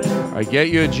Steiner. I get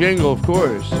you a jingle, of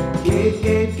course.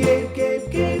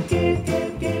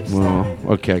 Well,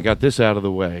 okay, I got this out of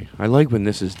the way. I like when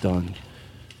this is done.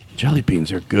 Jelly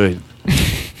beans are good.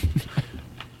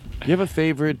 You have a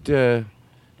favorite? Are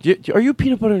you a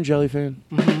peanut butter and jelly fan?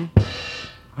 Mm-hmm.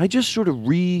 I just sort of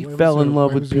fell in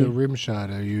love with your rim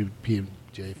shot. Are you a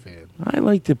PMJ fan? I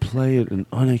like to play it in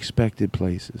unexpected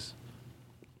places.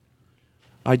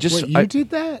 I did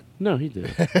that? No, he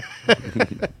did.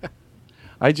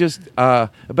 I just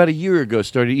about a year ago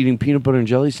started eating peanut butter and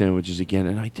jelly sandwiches again,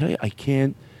 and I tell you, I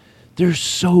can't. They're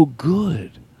so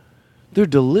good. They're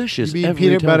delicious. You mean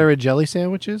peanut butter and jelly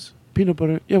sandwiches? Peanut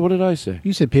butter. Yeah, what did I say?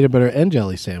 You said peanut butter and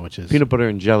jelly sandwiches. Peanut butter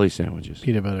and jelly sandwiches.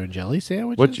 Peanut butter and jelly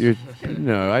sandwiches? What's your...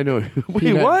 No, I know.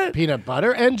 Wait, what? Peanut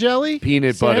butter and jelly?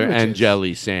 Peanut butter and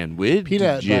jelly sandwich.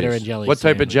 Peanut butter and jelly What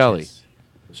type of jelly?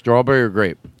 Strawberry or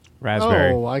grape?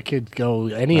 Raspberry. Oh, I could go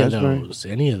any of those.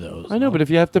 Any of those. I know, but if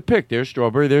you have to pick, there's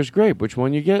strawberry, there's grape. Which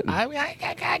one you getting?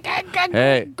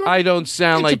 Hey, I don't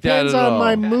sound like that at all. It depends on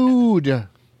my mood.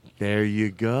 There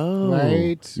you go.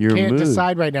 Right? Your Can't mood.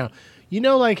 decide right now. You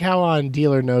know, like how on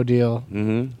Deal or No Deal,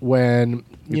 when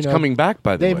it's coming back,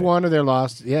 by the way. They've won or they're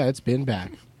lost. Yeah, it's been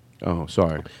back. Oh,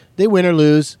 sorry. They win or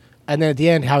lose, and then at the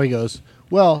end, Howie goes,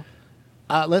 "Well,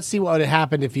 let's see what would have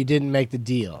happened if you didn't make the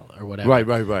deal or whatever."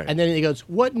 Right. And then he goes,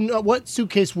 "What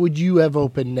suitcase would you have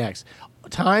opened next?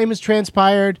 Time has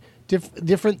transpired.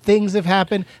 Different things have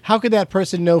happened. How could that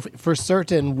person know for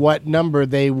certain what number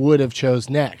they would have chose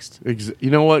next?"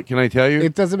 You know what? Can I tell you?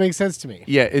 It doesn't make sense to me.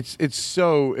 Yeah, it's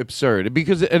so absurd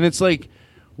because it's like,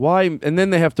 why? And then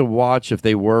they have to watch if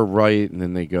they were right, and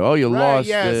then they go, "Oh, you lost."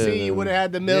 Yeah, see, you would have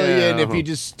had the million if you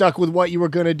just stuck with what you were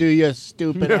going to do. You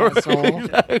stupid asshole.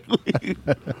 Exactly.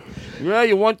 Yeah,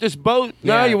 you want this boat?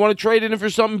 No, Yeah. you want to trade it in for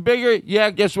something bigger?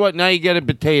 Yeah, guess what? Now you get a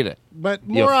potato. But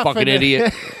You more often, fucking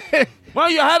idiot. Well,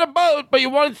 you had a boat, but you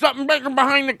wanted something bigger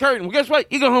behind the curtain. Well, guess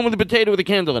what? You go home with a potato with a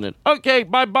candle in it. Okay,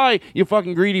 bye-bye, you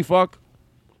fucking greedy fuck.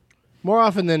 More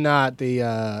often than not, they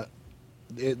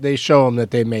show them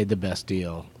that they made the best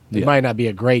deal. It might not be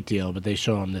a great deal, but they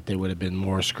show them that they would have been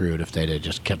more screwed if they'd have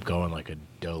just kept going like a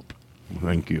dope.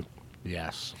 Thank you.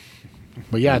 Yes.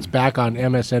 But yeah, it's back on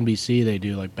MSNBC. They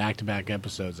do like back-to-back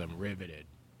episodes. I'm riveted.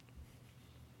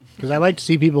 Because I like to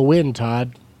see people win,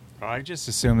 Todd. I just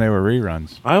assumed they were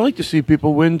reruns. I like to see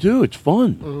people win, too. It's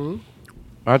fun. Mm-hmm.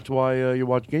 That's why you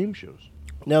watch game shows.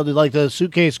 No, like the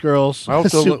suitcase girls. I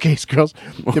also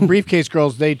the briefcase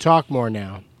girls, they talk more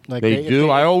now. Like they do?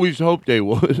 I always hoped they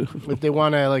would. If they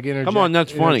want to like interject, Come on,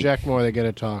 that's funny. Interject more, they get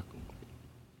to talk.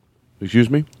 Excuse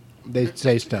me? They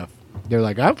say stuff. They're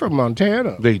like, "I'm from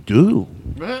Montana." They do.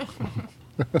 Well,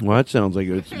 that sounds like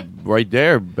it's right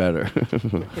there better.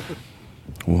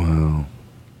 Wow.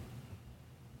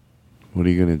 What are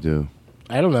you going to do?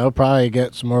 I don't know. Probably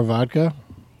get some more vodka.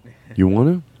 You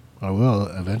want to? I will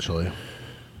eventually.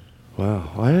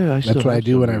 Wow. That's what I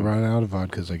do when I run out of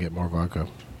vodka. Is I get more vodka.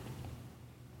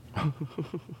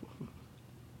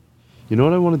 You know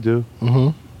what I want to do? Mm-hmm.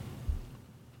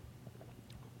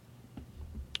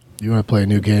 You want to play a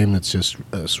new game that's just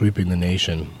sweeping the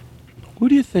nation? Who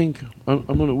do you think?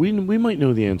 We might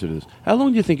know the answer to this. How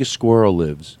long do you think a squirrel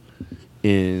lives?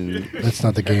 That's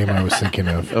not the game I was thinking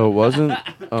of. Oh, it wasn't?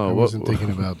 Oh, I wasn't thinking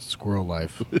about squirrel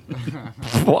life.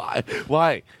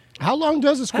 Why? How long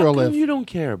does a squirrel live? You don't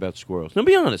care about squirrels. Now,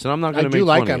 be honest, and I'm not going to make I do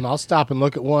like fun of them. you. I'll stop and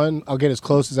look at one. I'll get as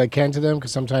close as I can to them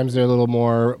because sometimes they're a little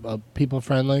more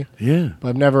people-friendly. Yeah. But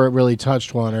I've never really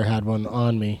touched one or had one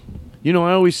on me. You know,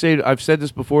 I always say, I've said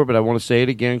this before, but I want to say it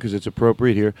again because it's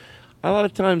appropriate here. A lot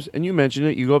of times, and you mentioned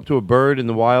it, you go up to a bird in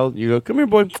the wild, you go, "Come here,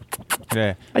 boy."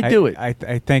 Yeah, I do it. I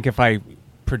think if I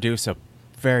produce a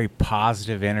very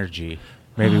positive energy,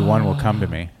 maybe one will come to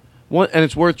me. And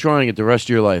it's worth trying it the rest of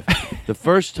your life. The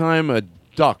first time a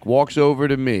duck walks over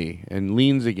to me and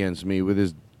leans against me with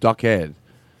his duck head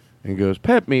and goes,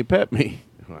 "Pet me, pet me."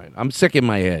 All right, I'm sick in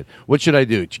my head. What should I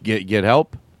do? Get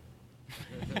help?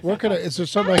 Is there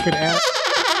something I could add?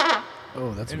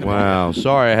 Oh, that's wow.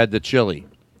 Sorry, I had the chili.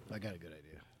 I got a good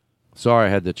idea. Sorry, I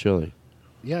had the chili.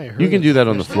 Yeah, I heard you can do that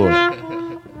on the floor.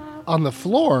 On the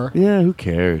floor? Yeah, who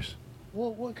cares?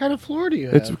 Well, what kind of floor do you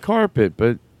have? It's a carpet,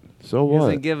 but so what?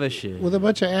 Doesn't give a shit. With a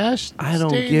bunch of ash. I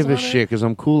don't give a shit because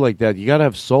I'm cool like that. You got to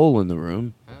have soul in the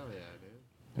room. Hell yeah,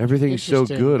 dude. Everything's so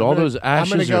good. All those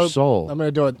ashes are soul. I'm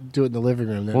going to do it in the living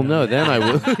room. Well, no, then I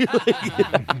would.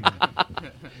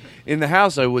 In the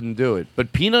house, I wouldn't do it.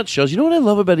 But peanut shells, you know what I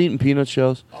love about eating peanut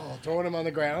shells? Oh, throwing them on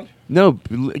the ground? No,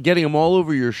 getting them all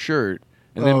over your shirt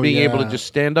and then being able to just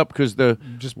stand up because the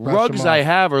rugs I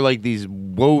have are like these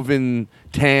woven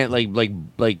tan, like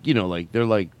you know, like they're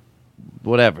like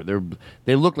whatever.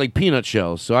 They look like peanut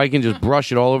shells, so I can just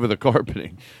brush it all over the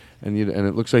carpeting, and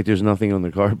it looks like there's nothing on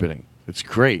the carpeting. It's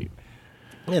great.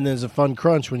 And there's a fun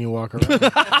crunch when you walk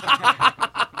around.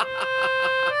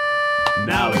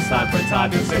 Now it's time for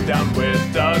Todd to sit down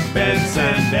with Doug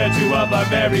Benson. They're two of our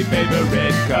very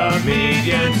favorite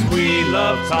comedians. We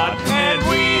love Todd and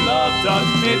we love Doug.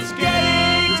 It's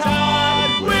Getting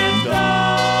Todd with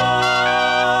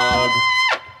Doug.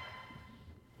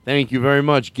 Thank you very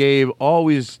much, Gabe.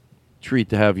 Always treat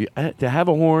to have you. To have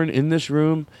a horn in this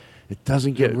room, it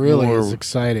doesn't get really more... is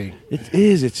exciting. It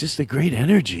is. It's just a great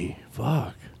energy.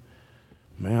 Fuck.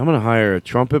 Man, I'm going to hire a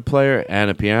trumpet player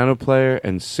and a piano player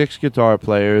and 6 guitar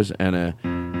players and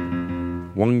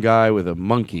one guy with a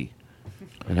monkey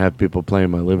and have people play in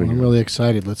my living room. I'm really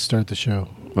excited. Let's start the show.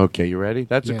 Okay, you ready?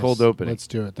 That's a cold opening. Let's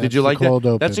do it. Did you like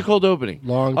that? That's a cold opening.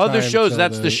 Long Other time shows, till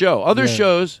that's the show. Other yeah.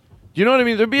 shows, do you know what I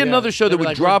mean? There'd be another show that would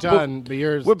like, drop. We're done, but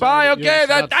yours we're by. yours Okay,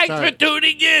 about to thanks start. for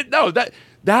tuning in. No,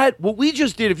 that what we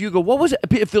just did. If you go, what was it?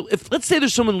 If let's say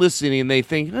there's someone listening and they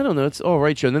think, I don't know, it's all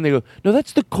right show, and then they go, no,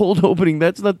 that's the cold opening.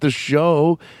 That's not the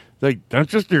show. Like,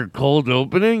 that's just your cold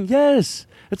opening. Yes,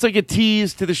 it's like a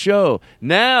tease to the show.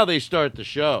 Now they start the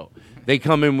show. They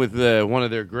come in with one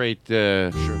of their great.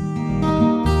 Sure.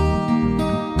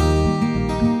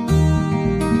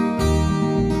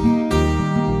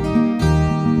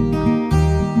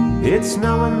 It's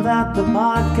knowing that the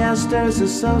Podcasters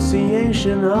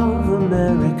Association of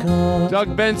America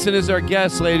Doug Benson is our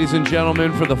guest, ladies and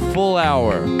gentlemen, for the full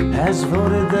hour. Has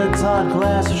voted the Todd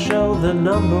Glass Show the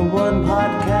 #1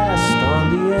 podcast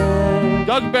on the air.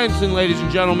 Doug Benson, ladies and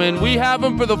gentlemen, we have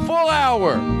him for the full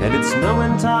hour. And it's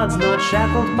knowing Todd's not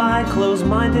shackled by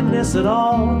closed-mindedness at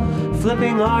all,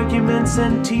 flipping arguments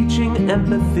and teaching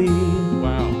empathy.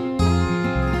 Wow.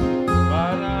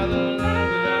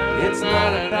 It's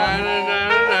not about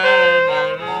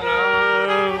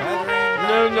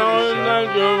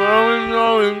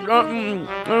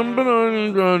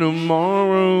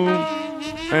tomorrow,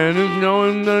 and it's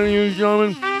knowing that you're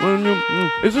showing when you.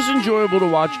 Is this enjoyable to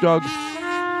watch, Doug?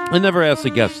 I never asked the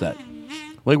guests that.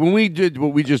 Like when we did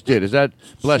what we just did, is that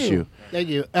bless you? Thank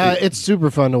you. It's super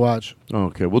fun to watch.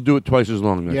 Okay, we'll do it twice as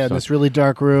long next time. This really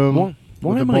dark room Why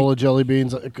with a am bowl of jelly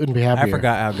beans. I couldn't be happier. I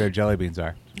forgot how good jelly beans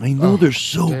are. I know they're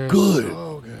so good.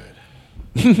 So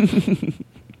good.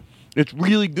 It's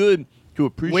really good to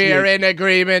appreciate. We're in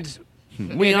agreement.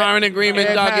 We are in agreement,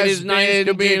 Doug. It is nice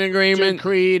to be in agreement.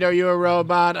 Creed, are you a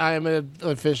robot? I am an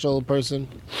official person.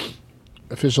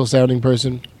 Official sounding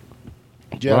person.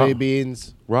 Jelly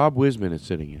beans Rob Wisman is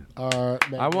sitting here. are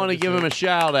I want to give him a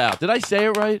shout out. Did I say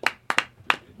it right?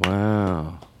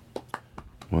 Wow.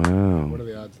 Wow. What are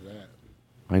the odds of that?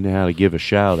 I know how to give a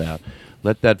shout out.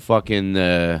 Let that fucking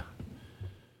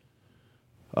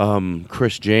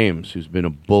Chris James, who's been a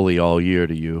bully all year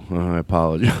to you. I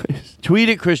apologize. Tweet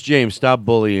at Chris James. Stop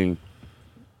bullying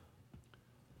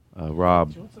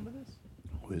Rob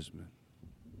Wisman.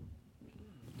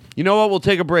 You know what? We'll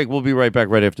take a break. We'll be right back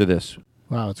right after this.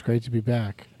 Wow, it's great to be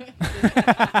back.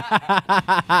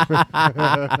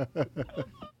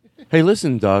 Hey,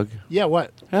 listen, Doug. Yeah,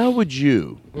 what? How would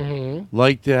you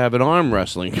like to have an arm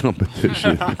wrestling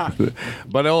competition?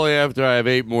 But only after I have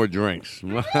 8 more drinks.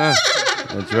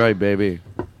 That's right, baby.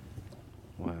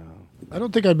 Wow. I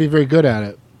don't think I'd be very good at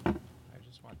it. I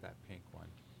just want that pink one.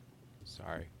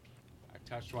 Sorry. I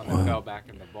touched one that fell back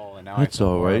in the bowl, and now That's I feel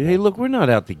all right. horrible. Hey, look, we're not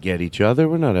out to get each other.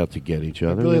 We're not out to get each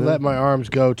other. Really you know? let my arms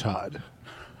go, Todd.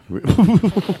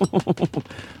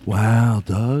 Wow,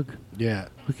 Doug. Yeah.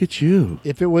 Look at you.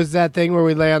 If it was that thing where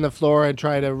we lay on the floor and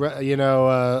try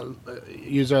to,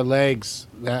 use our legs,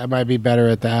 I might be better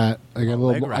at that. I got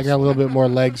a little bit more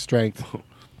leg strength.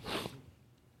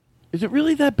 Is it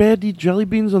really that bad to eat jelly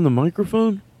beans on the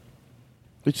microphone?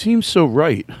 It seems so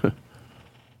right.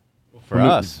 For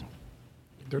us.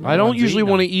 I don't usually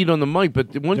want to eat on the mic,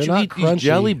 but once They're you not eat these crunchy.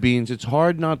 jelly beans, it's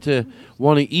hard not to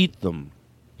want to eat them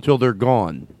till they're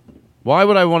gone. Why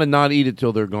would I want to not eat it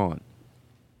till they're gone?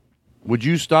 Would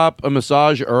you stop a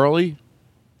massage early?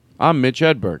 I'm Mitch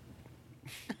Hedberg.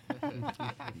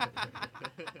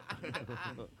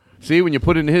 See, when you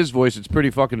put it in his voice, it's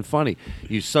pretty fucking funny.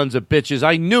 You sons of bitches.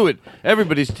 I knew it.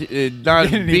 Everybody's not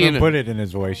Didn't being... even put it in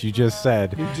his voice. You just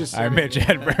said, I'm Mitch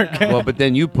Hedberg. Well, but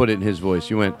then you put it in his voice.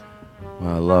 You went,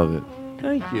 I love it.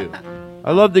 Thank you.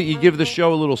 I love that you give the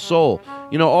show a little soul.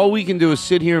 You know, all we can do is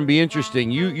sit here and be interesting.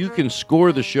 You can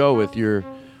score the show with your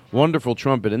wonderful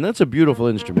trumpet, and that's a beautiful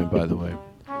instrument, by the way.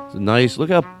 It's nice. Look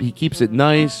how he keeps it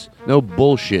nice. No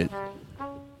bullshit.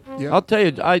 Yep. I'll tell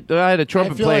you, I had a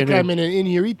trumpet I feel player like here. I'm in an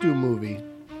Inarritu movie.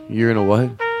 You're in a what?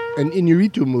 An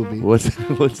Inarritu movie. What's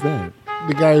that?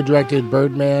 The guy who directed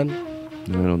Birdman.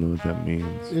 I don't know what that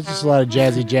means. There's just a lot of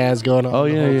jazzy jazz going on. Oh,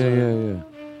 the yeah, whole yeah, time.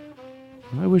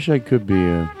 yeah. I wish I could be.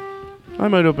 I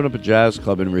might open up a jazz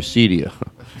club in Residia.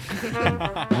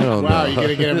 I don't Wow, know. you're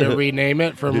gonna get him to rename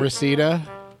it from Reseda?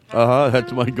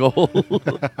 That's my goal.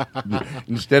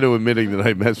 Instead of admitting that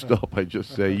I messed up, I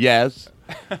just say yes.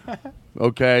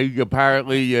 Okay,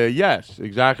 apparently, yes.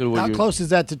 Exactly what How you... close is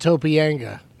that to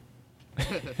Topanga?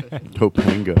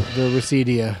 Topanga. The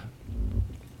Residia.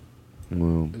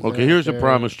 Well, Is okay, that here's a there?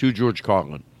 promise to George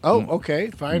Carlin. Oh, okay,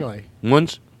 finally.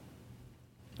 Once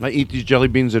I eat these jelly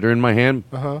beans that are in my hand,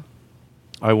 Uh-huh.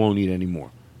 I won't eat any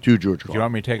more. To George Do you Carlin.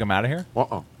 want me to take them out of here?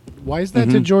 Uh-uh. Why is that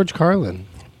to George Carlin?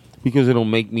 Because it'll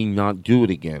make me not do it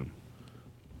again.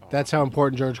 That's how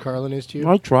important George Carlin is to you?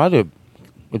 I try to.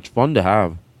 It's fun to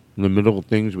have in the middle of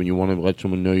things when you want to let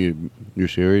someone know you're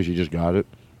serious. You just got it.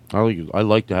 I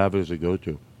like to have it as a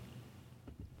go-to.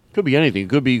 Could be anything. It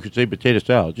could be you could say potato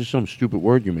salad. Just some stupid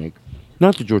word you make.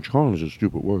 Not that George Carlin is a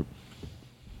stupid word.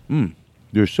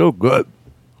 They're so good.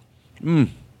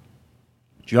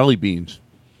 Jelly beans.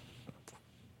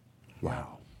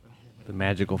 Wow. The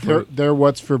magical fruit. They're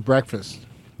what's for breakfast.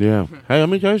 Yeah. Hey, let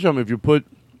me tell you something. If you put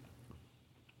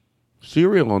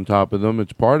cereal on top of them,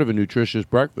 it's part of a nutritious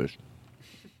breakfast.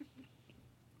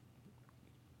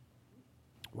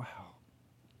 Wow.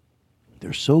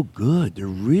 They're so good. They're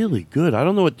really good. I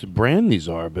don't know what the brand these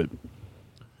are, but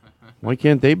why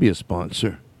can't they be a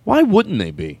sponsor? Why wouldn't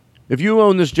they be? If you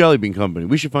own this jelly bean company,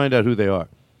 we should find out who they are.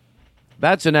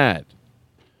 That's an ad.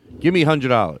 Give me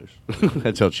 $100.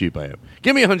 That's how cheap I am.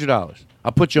 Give me $100.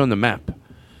 I'll put you on the map.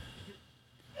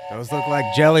 Those look like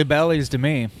Jelly Bellies to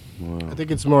me. Wow. I think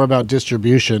it's more about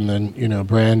distribution than,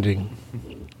 branding.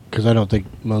 Because I don't think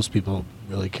most people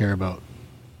really care about,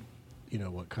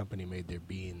 what company made their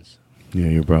beans. Yeah,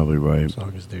 you're probably right. As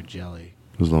long as they're jelly.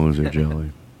 As long as they're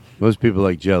jelly. Most people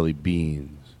like jelly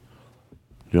beans.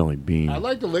 Jelly beans. I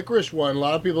like the licorice one. A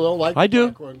lot of people don't like I the do.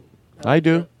 black one. I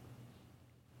do.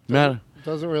 Matt, It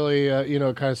doesn't really,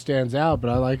 it kind of stands out, but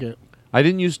I like it. I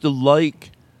didn't used to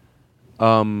like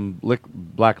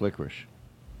black licorice.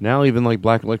 Now I even like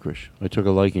black licorice. I took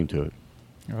a liking to it.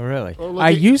 Oh, really? Oh, look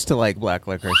I at- used to like black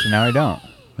licorice, and now I don't.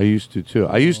 I used to, too.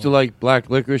 I used to like black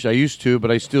licorice. I used to,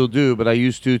 but I still do, but I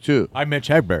used to, too. I'm Mitch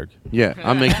Hedberg. Yeah,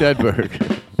 I'm Mick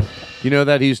Edberg. You know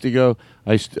that? He used to go,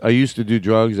 I used to do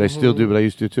drugs. I still do, but I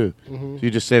used to, too. So you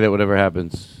just say that whatever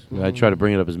happens. I try to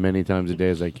bring it up as many times a day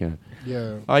as I can.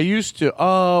 Yeah. I used to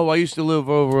live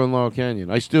over in Laurel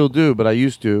Canyon. I still do, but I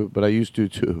used to,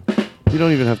 too. You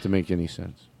don't even have to make any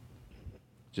sense.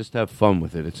 Just have fun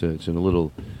with it. It's a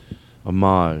little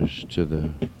homage to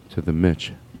the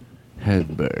Mitch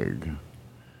Hedberg,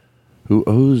 who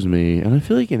owes me, and I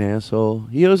feel like an asshole.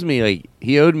 He owed me like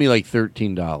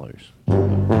 $13.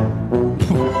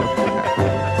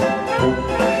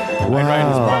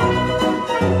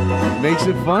 Wow. Makes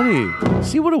it funny.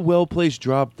 See what a well-placed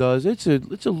drop does? It's a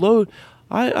load.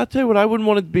 I'll tell you what, I wouldn't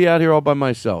want to be out here all by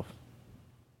myself.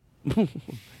 You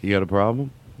got a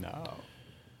problem? No.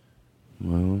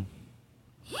 Well,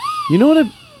 you know what?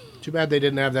 Too bad they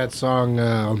didn't have that song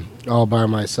All By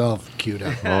Myself queued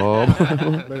up. Oh, Would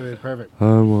have been perfect.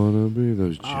 I wanna be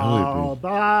those jelly All beans.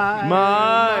 by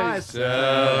Myself.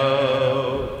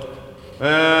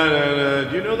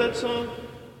 Do you know that song?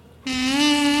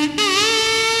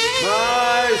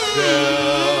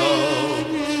 Myself.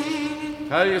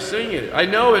 How do you sing it? I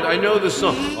know it. I know the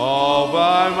song. All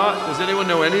by my. Does anyone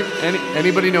know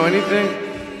anybody know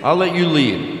anything? I'll let you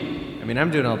lead. I mean,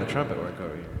 I'm doing all the trumpet work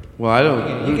over here. Well, I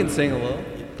don't. You can sing a little.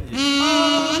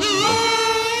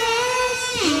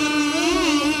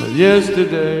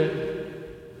 Yesterday.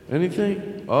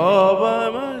 Anything? All by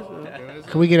myself.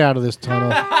 Can we get out of this tunnel?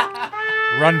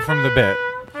 Run from the bit.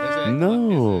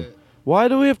 No. Why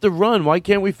do we have to run? Why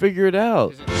can't we figure it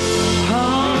out?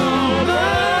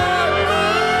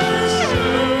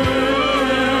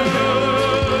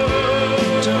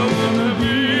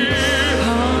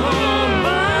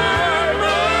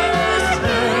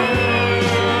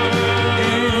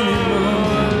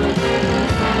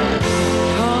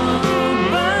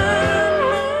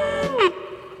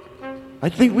 I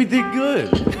think we did good.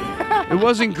 It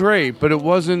wasn't great, but it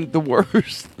wasn't the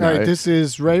worst. All right, this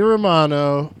is Ray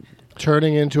Romano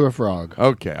turning into a frog.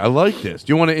 Okay, I like this.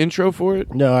 Do you want an intro for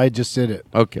it? No, I just did it.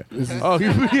 Okay. This is Oh, Ray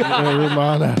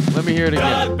Romano. Let me hear it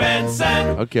again. Benson.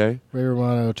 Okay. Ray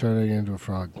Romano turning into a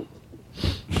frog.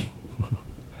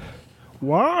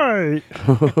 Why?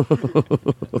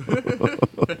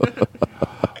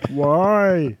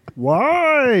 Why?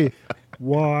 Why?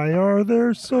 Why are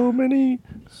there so many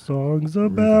songs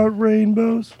about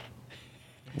rainbows?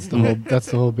 That's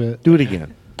the whole bit. Do it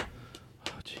again. Oh,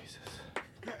 Jesus.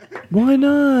 Why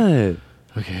not?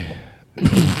 Okay.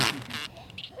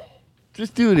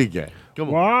 Just do it again. Come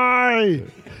on. Why?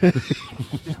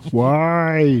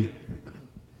 Why?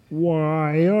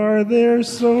 Why are there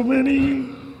so many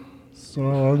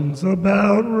songs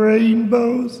about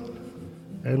rainbows?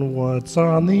 And what's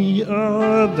on the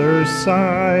other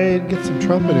side? Get some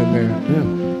trumpet in there. Yeah.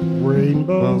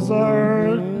 Rainbows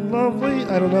are lovely.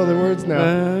 I don't know the words now.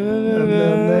 And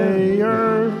then they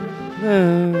are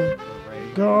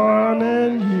gone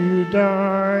and you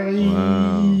die.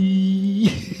 Wow.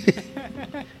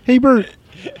 Hey, Bert.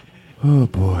 Oh,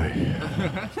 boy.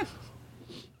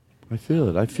 I feel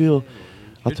it.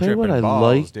 I'll tell you what, I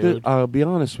like that. I'll be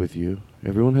honest with you.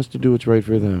 Everyone has to do what's right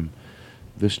for them.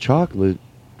 This chocolate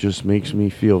just makes me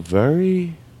feel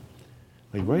very,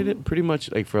 pretty much,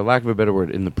 for lack of a better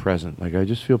word, in the present. I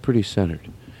just feel pretty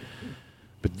centered.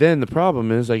 But then the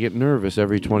problem is I get nervous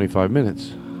every 25 minutes.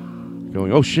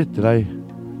 Going, oh shit, did I?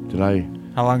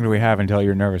 How long do we have until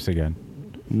you're nervous again?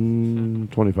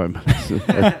 25 minutes.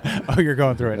 Oh, you're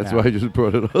going through it That's now. why I just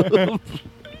brought it up.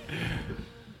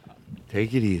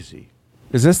 Take it easy.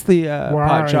 Is this the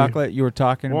hot chocolate you were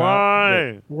talking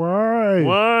about?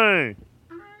 Why?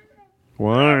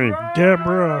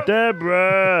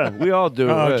 Deborah. We all do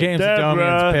it. Oh, James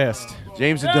Adomian's pissed.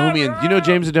 James Adomian. You know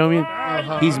James Adomian?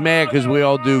 Uh-huh. He's mad because we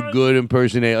all do good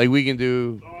impersonate. We can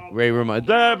do Ray Romano.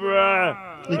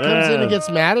 Deborah. He comes in and gets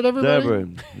mad at everybody? Deborah.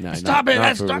 No, Stop it.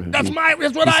 That's what he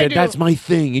I said, do. that's my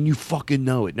thing, and you fucking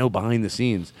know it. No, behind the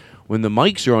scenes. When the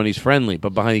mics are on, he's friendly,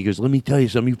 but behind he goes, let me tell you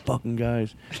something, you fucking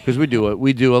guys. Because we do it.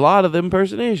 We do a lot of the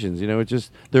impersonations. It's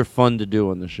just, they're fun to do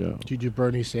on the show. Do you do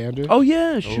Bernie Sanders? Oh,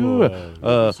 yeah, sure.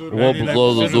 Yeah,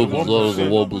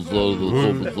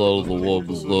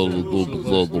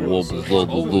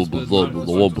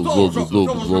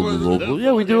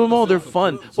 we do them all. They're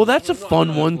fun. Well, that's a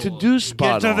fun one to do,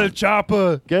 spot Get to the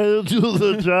chopper. Get to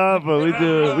the chopper.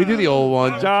 We do the old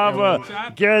one.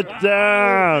 Chopper, get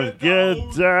down. Get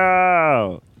down.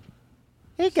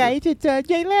 Hey guys, it's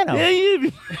Jay Leno.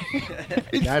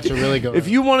 That's a really good one. If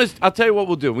you want to, I'll tell you what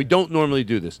we'll do. We don't normally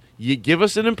do this. You give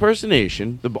us an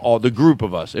impersonation, the group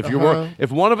of us. If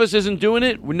if one of us isn't doing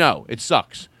it, no, it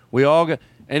sucks. We all get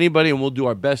anybody, and we'll do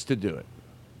our best to do it.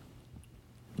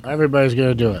 Everybody's going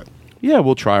to do it. Yeah,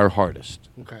 we'll try our hardest.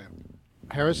 Okay.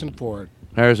 Harrison Ford.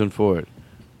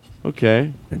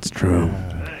 Okay. It's true.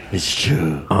 It's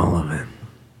true. All of it.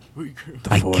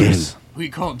 I guess. Who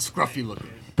you calling scruffy looking?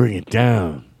 Bring it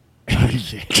down.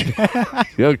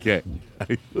 Okay.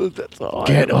 That's all.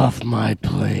 Get off my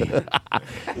plate.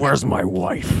 Where's my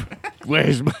wife?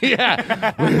 Where's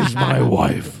my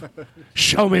wife?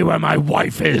 Show me where my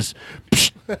wife is.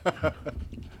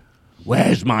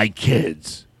 Where's my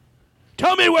kids?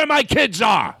 Tell me where my kids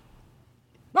are.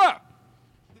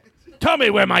 Tell me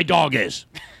where my dog is.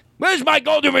 Where's my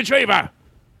golden retriever?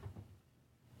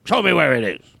 Show me where it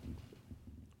is.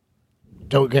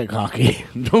 Don't get cocky.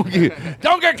 Don't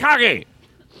get cocky.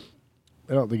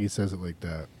 I don't think he says it like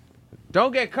that.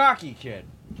 Don't get cocky, kid.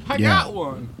 I got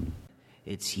one.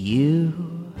 It's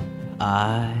you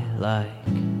I like.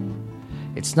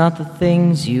 It's not the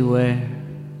things you wear,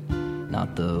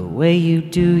 not the way you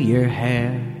do your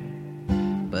hair,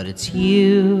 but it's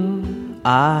you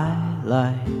I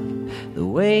like. The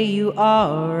way you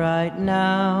are right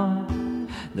now,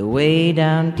 the way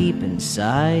down deep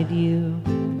inside you.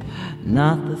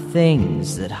 Not the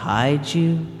things that hide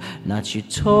you, not your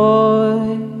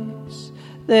toys,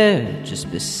 they're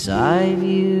just beside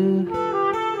you.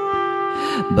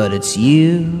 But it's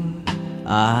you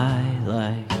I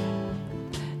like,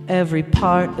 every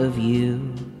part of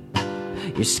you.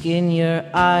 Your skin, your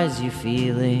eyes, your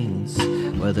feelings,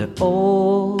 whether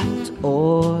old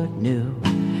or new.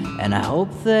 And I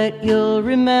hope that you'll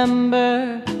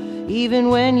remember, even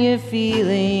when you're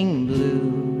feeling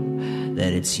blue,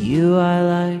 that it's you I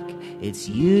like, it's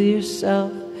you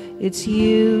yourself, it's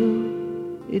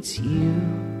you, it's you,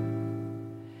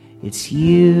 it's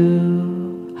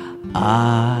you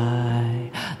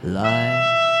I like.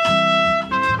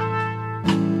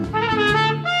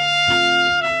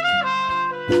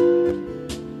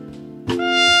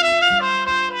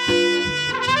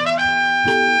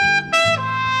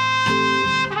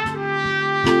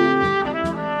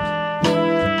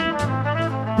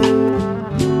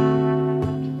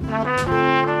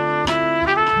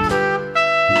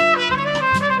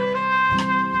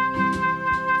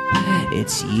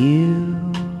 It's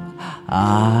you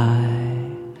I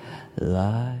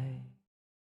like.